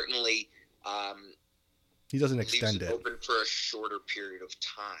certainly he doesn't extend leaves it open for a shorter period of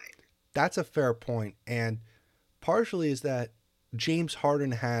time. That's a fair point, and partially is that James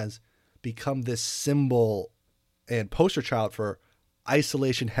Harden has become this symbol and poster child for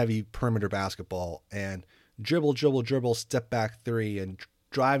isolation-heavy perimeter basketball and dribble, step back three, and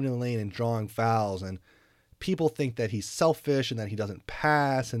driving in the lane and drawing fouls, and people think that he's selfish and that he doesn't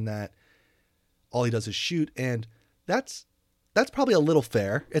pass and that all he does is shoot, and that's probably a little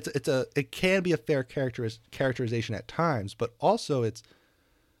fair. It can be a fair characterization at times, but also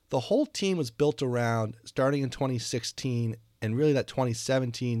the whole team was built around, starting in 2016, and really that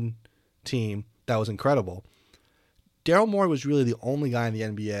 2017 team that was incredible, Daryl Morey was really the only guy in the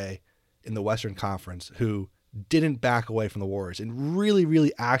NBA in the Western Conference who didn't back away from the Warriors and really,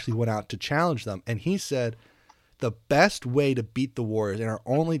 really actually went out to challenge them. And he said the best way to beat the Warriors and our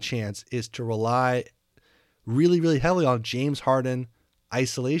only chance is to rely really, really heavily on James Harden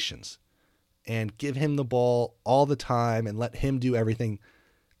isolations and give him the ball all the time and let him do everything.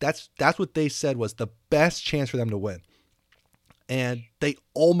 That's what they said was the best chance for them to win. And they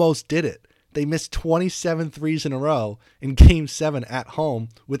almost did it. They missed 27 threes in a row in Game 7 at home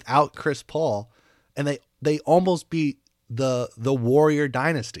without Chris Paul, and they almost beat the Warrior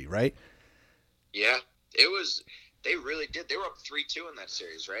dynasty, right? Yeah, it was. They really did. They were up 3-2 in that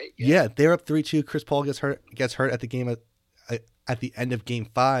series, right? Yeah, they were up 3-2. Chris Paul gets hurt at the game at the end of Game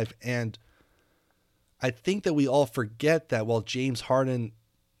 5, and I think that we all forget that while James Harden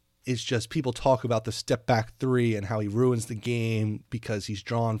is just, people talk about the step back three and how he ruins the game because he's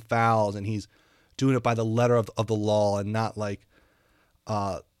drawing fouls and he's doing it by the letter of the law and not like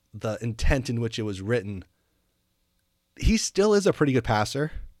the intent in which it was written. He still is a pretty good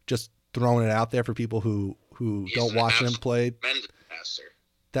passer, just throwing it out there for people who don't watch him play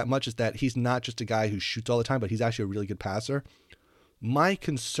that much, is that he's not just a guy who shoots all the time, but he's actually a really good passer. My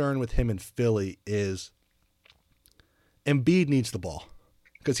concern with him in Philly is Embiid needs the ball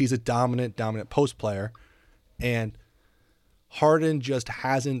because he's a dominant post player, and Harden just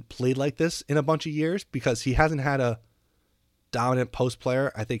hasn't played like this in a bunch of years because he hasn't had a dominant post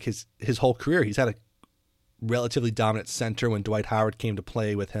player. I think his whole career he's had a relatively dominant center when Dwight Howard came to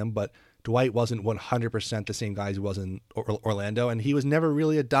play with him, but Dwight wasn't 100% the same guy as he was in Orlando, and he was never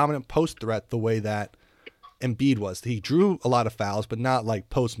really a dominant post threat the way that Embiid was. He drew a lot of fouls, but not like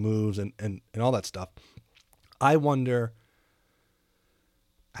post moves and all that stuff. I wonder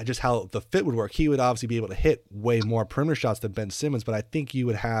just how the fit would work. He would obviously be able to hit way more perimeter shots than Ben Simmons, but I think you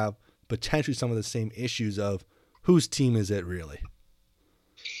would have potentially some of the same issues of whose team is it really?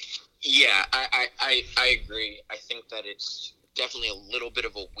 Yeah, I agree. I think that it's definitely a little bit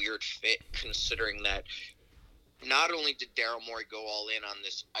of a weird fit, considering that not only did Daryl Morey go all in on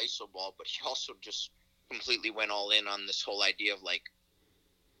this ISO ball, but he also just completely went all in on this whole idea of like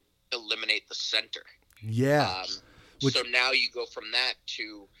eliminate the center. Yeah. So now you go from that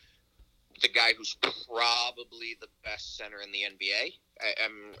to the guy who's probably the best center in the NBA.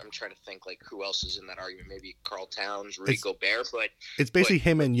 I'm trying to think like who else is in that argument. Maybe Karl Towns, Rudy Gobert, but it's basically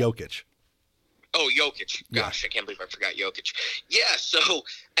him and Jokic. Oh, Jokic! Gosh, yeah. I can't believe I forgot Jokic. Yeah, so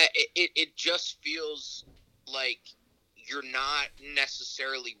it just feels like you're not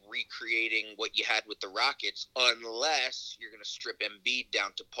necessarily recreating what you had with the Rockets unless you're going to strip Embiid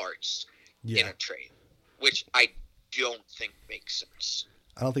down to parts in a trade, which I don't think makes sense.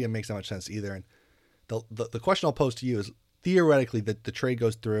 I don't think it makes that much sense either. And the question I'll pose to you is, theoretically, the trade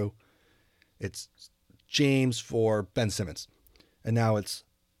goes through. It's James for Ben Simmons, and now it's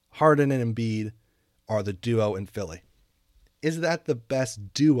Harden and Embiid are the duo in Philly. Is that the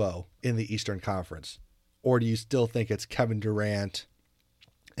best duo in the Eastern Conference? Or do you still think it's Kevin Durant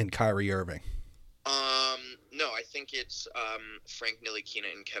and Kyrie Irving? No, I think it's Frank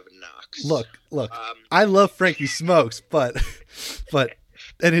Ntilikina and Kevin Knox. Look. I love Frankie Smokes, but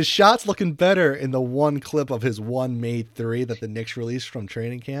and his shot's looking better in the one clip of his one made three that the Knicks released from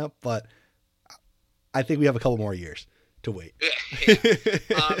training camp, but I think we have a couple more years to wait.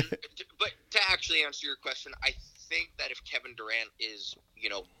 But to actually answer your question, I think that if Kevin Durant is,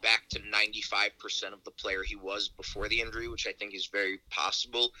 back to 95% of the player he was before the injury, which I think is very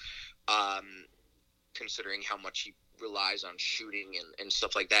possible, considering how much he relies on shooting and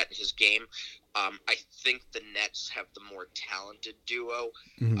stuff like that in his game, I think the Nets have the more talented duo.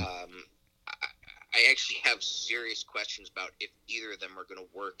 Mm-hmm. I actually have serious questions about if either of them are going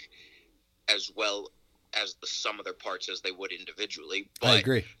to work as well as the sum of their parts as they would individually. But, I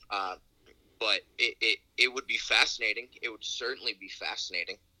agree. But it would be fascinating. It would certainly be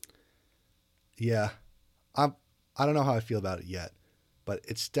fascinating. Yeah. I don't know how I feel about it yet, but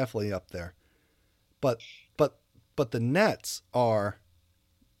it's definitely up there. But the Nets are,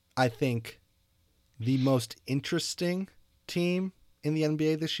 I think, the most interesting team in the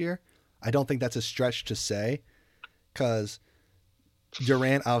NBA this year. I don't think that's a stretch to say, because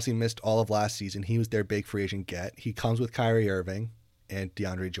Durant obviously missed all of last season. He was their big free agent get. He comes with Kyrie Irving and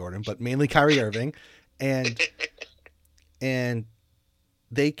DeAndre Jordan, but mainly Kyrie Irving. And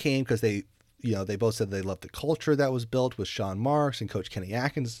they came because they both said they loved the culture that was built with Sean Marks and Coach Kenny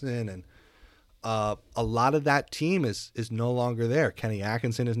Atkinson. And a lot of that team is no longer there. Kenny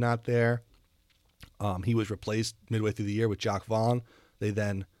Atkinson is not there. He was replaced midway through the year with Jacque Vaughn. They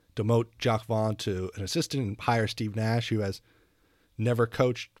then demote Jacques Vaughn to an assistant and hire Steve Nash, who has never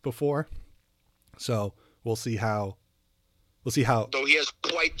coached before. So we'll see how. Though he has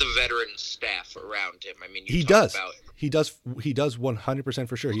quite the veteran staff around him. I mean, He does 100%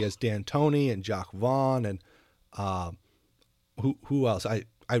 for sure. He has D'Antoni and Jacques Vaughn and who else? I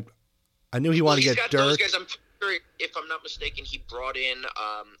knew he wanted to get Dirk. Those guys. I'm sure, if I'm not mistaken, he brought in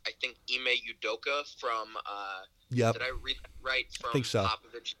I think Ime Udoka from Yep. Did I read that right? From I think so.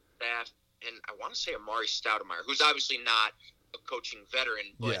 Popovich's staff, and I want to say Amari Stoudemire, who's obviously not a coaching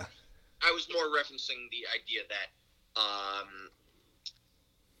veteran, but Yeah. I was more referencing the idea that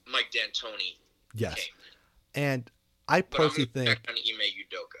Mike D'Antoni Yes. came. And I personally think on Ime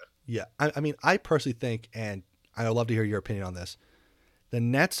Udoka. Yeah, I mean, I personally think, and I would love to hear your opinion on this, the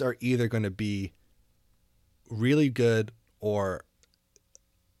Nets are either going to be really good or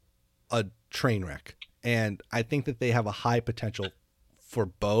a train wreck. And I think that they have a high potential for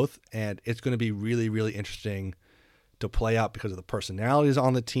both, and it's going to be really, really interesting to play out because of the personalities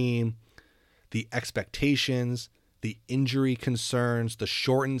on the team, the expectations, the injury concerns, the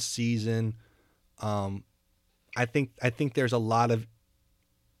shortened season. I think there's a lot of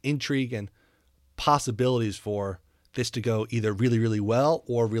intrigue and possibilities for this to go either really, really well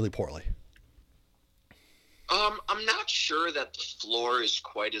or really poorly. I'm not sure that the floor is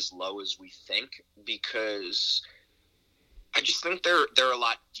quite as low as we think, because I just think they're a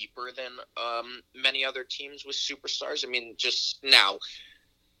lot deeper than many other teams with superstars. I mean, just now,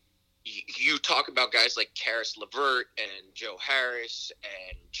 you talk about guys like Karis LeVert and Joe Harris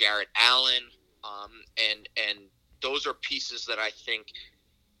and Jarrett Allen, and those are pieces that I think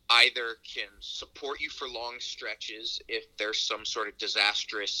either can support you for long stretches if there's some sort of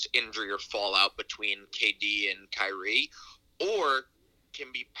disastrous injury or fallout between KD and Kyrie, or can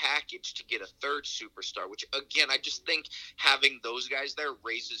be packaged to get a third superstar, which, again, I just think having those guys there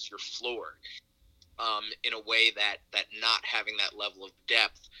raises your floor in a way that not having that level of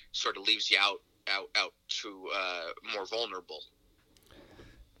depth sort of leaves you out to more vulnerable.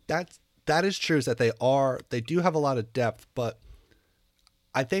 That is true, is that they do have a lot of depth, but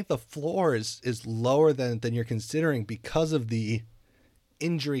I think the floor is lower than you're considering because of the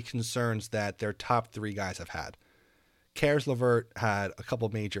injury concerns that their top three guys have had. Karis LeVert had a couple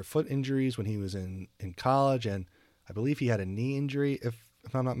major foot injuries when he was in college, and I believe he had a knee injury, if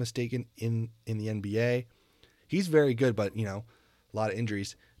I'm not mistaken, in the NBA. He's very good, but a lot of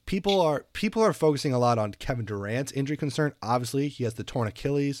injuries. People are focusing a lot on Kevin Durant's injury concern. Obviously, he has the torn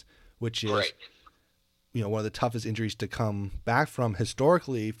Achilles, which is right. One of the toughest injuries to come back from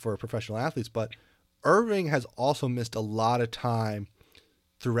historically for professional athletes. But Irving has also missed a lot of time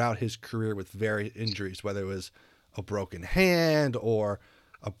throughout his career with various injuries, whether it was a broken hand or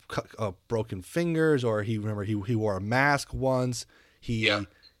a broken fingers, or he wore a mask once. He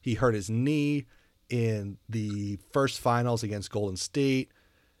hurt his knee in the first finals against Golden State.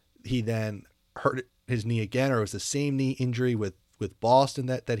 He then hurt his knee again, or it was the same knee injury with Boston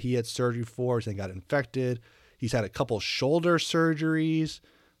that he had surgery for, and got infected. He's had a couple shoulder surgeries,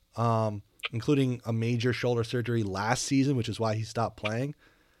 including a major shoulder surgery last season, which is why he stopped playing.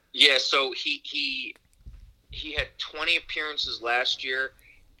 Yeah, so he had 20 appearances last year,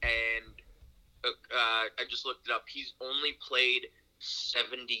 and I just looked it up. He's only played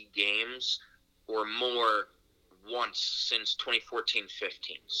 70 games or more once since 2014-15.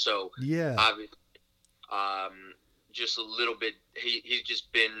 So yeah, obviously, just a little bit. He's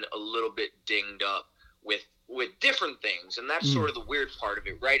just been a little bit dinged up with different things, and that's sort of the weird part of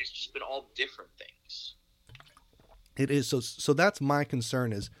it, right? It's just been all different things. It is. So that's my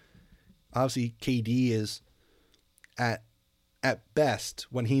concern. Is obviously KD is at best,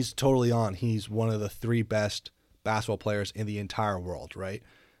 when he's totally on, he's one of the three best basketball players in the entire world, right?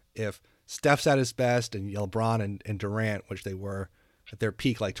 If Steph's at his best and LeBron and Durant, which they were at their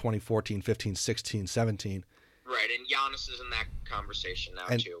peak like 2014, 15, 16, 17. Right, and Giannis is in that conversation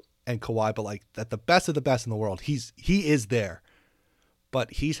now too. And Kawhi, but like at the best of the best in the world, he is there.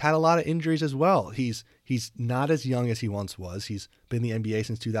 But he's had a lot of injuries as well. He's not as young as he once was. He's been in the NBA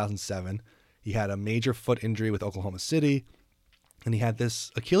since 2007. He had a major foot injury with Oklahoma City, and he had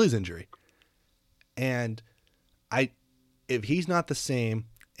this Achilles injury. And if he's not the same,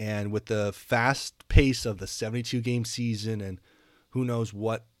 and with the fast pace of the 72-game season, and who knows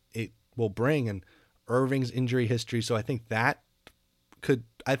what it will bring, and Irving's injury history, so I think that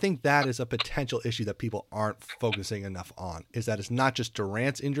is a potential issue that people aren't focusing enough on, is that it's not just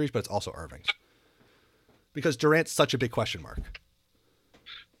Durant's injuries, but it's also Irving's. Because Durant's such a big question mark.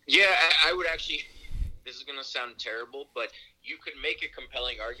 Yeah, I would actually, this is going to sound terrible, but you could make a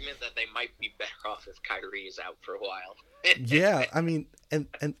compelling argument that they might be better off if Kyrie is out for a while. Yeah, I mean, and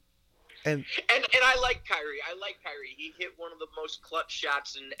And I like Kyrie. I like Kyrie. He hit one of the most clutch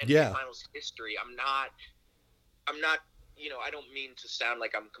shots in NBA yeah, Finals history. I'm not. I don't mean to sound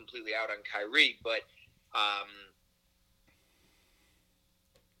like I'm completely out on Kyrie, but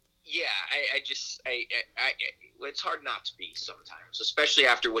yeah, it's hard not to be sometimes, especially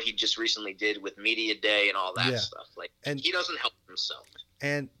after what he just recently did with Media Day and all that yeah, stuff. Like, and he doesn't help himself.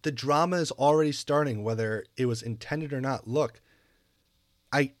 and the drama is already starting, whether it was intended or not. Look,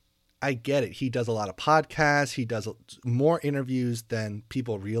 I I get it. He does a lot of podcasts. He does more interviews than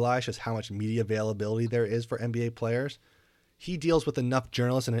people realize, just how much media availability there is for NBA players. He deals with enough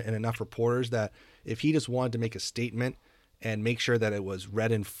journalists and enough reporters that if he just wanted to make a statement and make sure that it was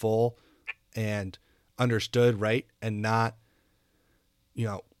read in full and understood, right, and not, you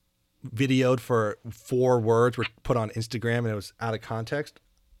know, videoed for 4 words were put on Instagram and it was out of context.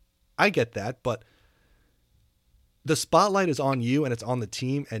 I get that, but the spotlight is on you and it's on the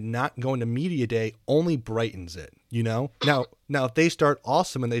team, and not going to media day only brightens it, you know? Now if they start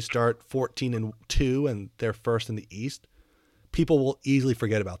awesome and they start 14-2 and they're first in the East, people will easily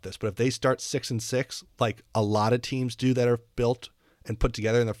forget about this. But if they start 6-6, like a lot of teams do that are built and put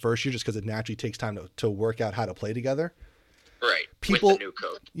together in the first year, just because it naturally takes time to work out how to play together. Right. People, with the new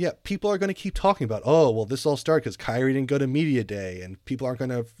coach. Yeah, people are going to keep talking about, oh, well, this all started because Kyrie didn't go to media day, and people aren't going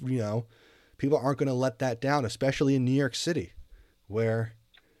to, people aren't going to let that down, especially in New York City, where,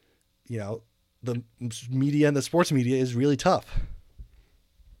 the media and the sports media is really tough.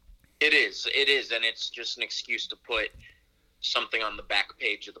 It is, and it's just an excuse to put something on the back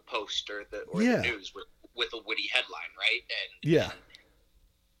page of the Post or the news with a witty headline, right? And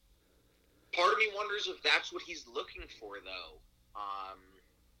part of me wonders if that's what he's looking for, though.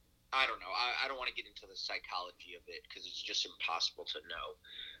 I don't know. I don't want to get into the psychology of it because it's just impossible to know.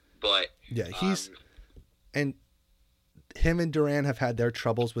 But yeah, and him and Durant have had their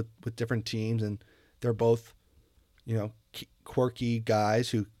troubles with different teams, and they're both, quirky guys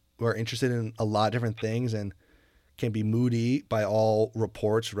who are interested in a lot of different things and can be moody by all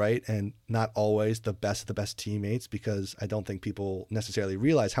reports, right? And not always the best of the best teammates, because I don't think people necessarily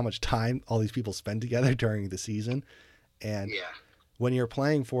realize how much time all these people spend together during the season. And when you're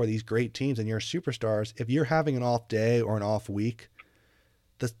playing for these great teams and you're superstars, if you're having an off day or an off week,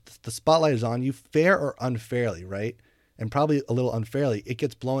 the spotlight is on you, fair or unfairly, right? And probably a little unfairly, it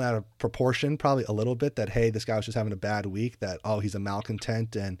gets blown out of proportion, probably a little bit, that, hey, this guy was just having a bad week, that, oh, he's a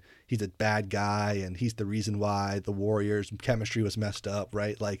malcontent and he's a bad guy and he's the reason why the Warriors' chemistry was messed up,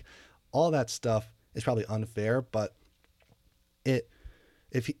 right? Like, all that stuff is probably unfair, but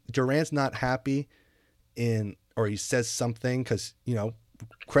if Durant's not happy or he says something, because,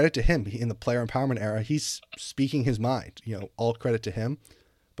 credit to him, in the player empowerment era, he's speaking his mind, all credit to him.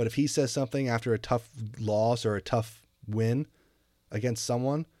 But if he says something after a tough loss or a tough win against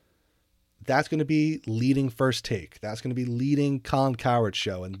someone, that's going to be leading First Take. That's going to be leading Colin Cowherd's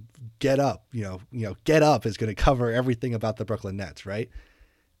show, and Get Up. Get Up is going to cover everything about the Brooklyn Nets, right?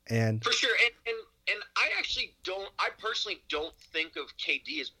 And for sure. And I personally don't think of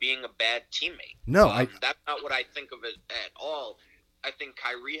KD as being a bad teammate. No, that's not what I think of it at all. I think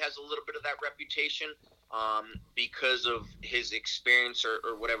Kyrie has a little bit of that reputation because of his experience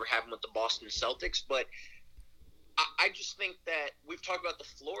or whatever happened with the Boston Celtics. But I just think that we've talked about the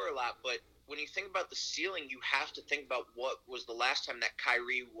floor a lot, but when you think about the ceiling, you have to think about what was the last time that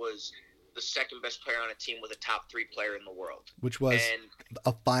Kyrie was the second best player on a team with a top 3 player in the world. Which was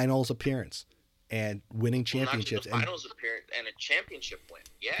a finals appearance and winning championships. Not just a finals appearance and a championship win.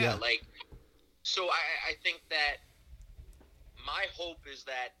 Yeah. So I think that my hope is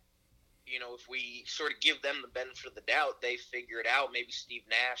that, if we sort of give them the benefit of the doubt, they figure it out. Maybe Steve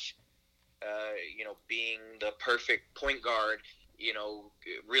Nash, being the perfect point guard,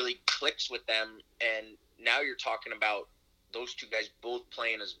 really clicks with them. And now you're talking about those two guys both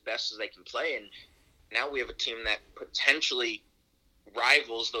playing as best as they can play. And now we have a team that potentially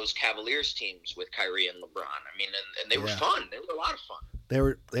rivals those Cavaliers teams with Kyrie and LeBron. I mean, and they were fun. They were a lot of fun.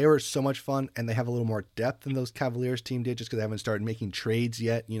 They were so much fun, and they have a little more depth than those Cavaliers team did, just because they haven't started making trades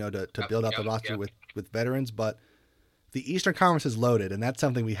yet, to build out the roster with veterans. But the Eastern Conference is loaded, and that's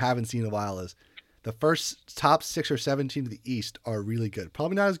something we haven't seen in a while. Is the first top 6 or 7 teams of the East are really good.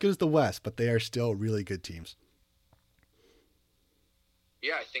 Probably not as good as the West, but they are still really good teams.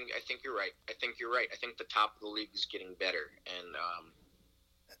 Yeah, I think you're right. I think the top of the league is getting better,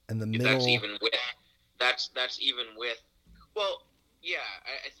 and the middle. That's even with. Well, yeah,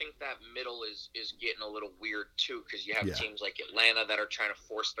 I think that middle is getting a little weird too, because you have teams like Atlanta that are trying to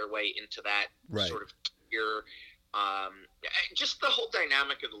force their way into that sort of tier. Just the whole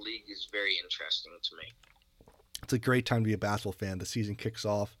dynamic of the league is very interesting to me. It's a great time to be a basketball fan. The season kicks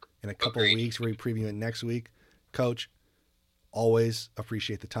off in a couple of weeks. We're previewing it next week. Coach, always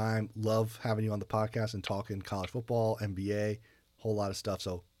appreciate the time. Love having you on the podcast and talking college football, NBA, whole lot of stuff.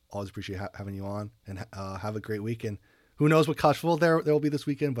 So always appreciate having you on, and have a great weekend. Who knows what college football there will be this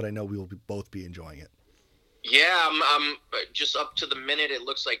weekend, but I know we will both be enjoying it. Yeah, I'm just up to the minute. It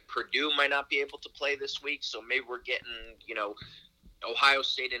looks like Purdue might not be able to play this week, so maybe we're getting, Ohio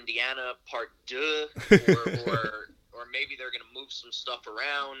State, Indiana part 2, or maybe they're going to move some stuff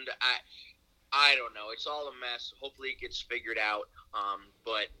around. I don't know. It's all a mess. Hopefully it gets figured out.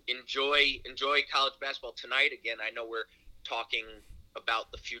 But enjoy college basketball tonight. Again, I know we're talking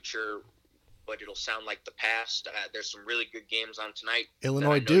about the future, but it'll sound like the past. There's some really good games on tonight.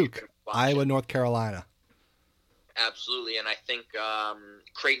 Illinois, Duke, Iowa, North Carolina. Absolutely, and I think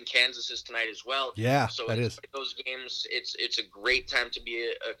Creighton, Kansas is tonight as well. Yeah, so that is. Those games, it's a great time to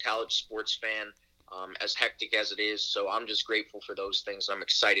be a college sports fan, as hectic as it is. So I'm just grateful for those things. I'm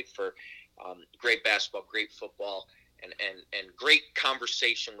excited for great basketball, great football, and great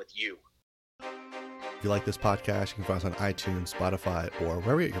conversation with you. If you like this podcast, you can find us on iTunes, Spotify, or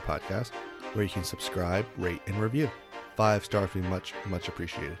wherever you get your podcast, where you can subscribe, rate, and review. 5 stars would be much, much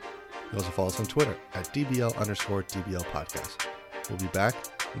appreciated. You also follow us on Twitter at DBL_DBL podcast. We'll be back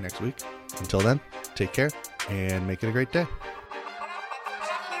next week. Until then, take care and make it a great day.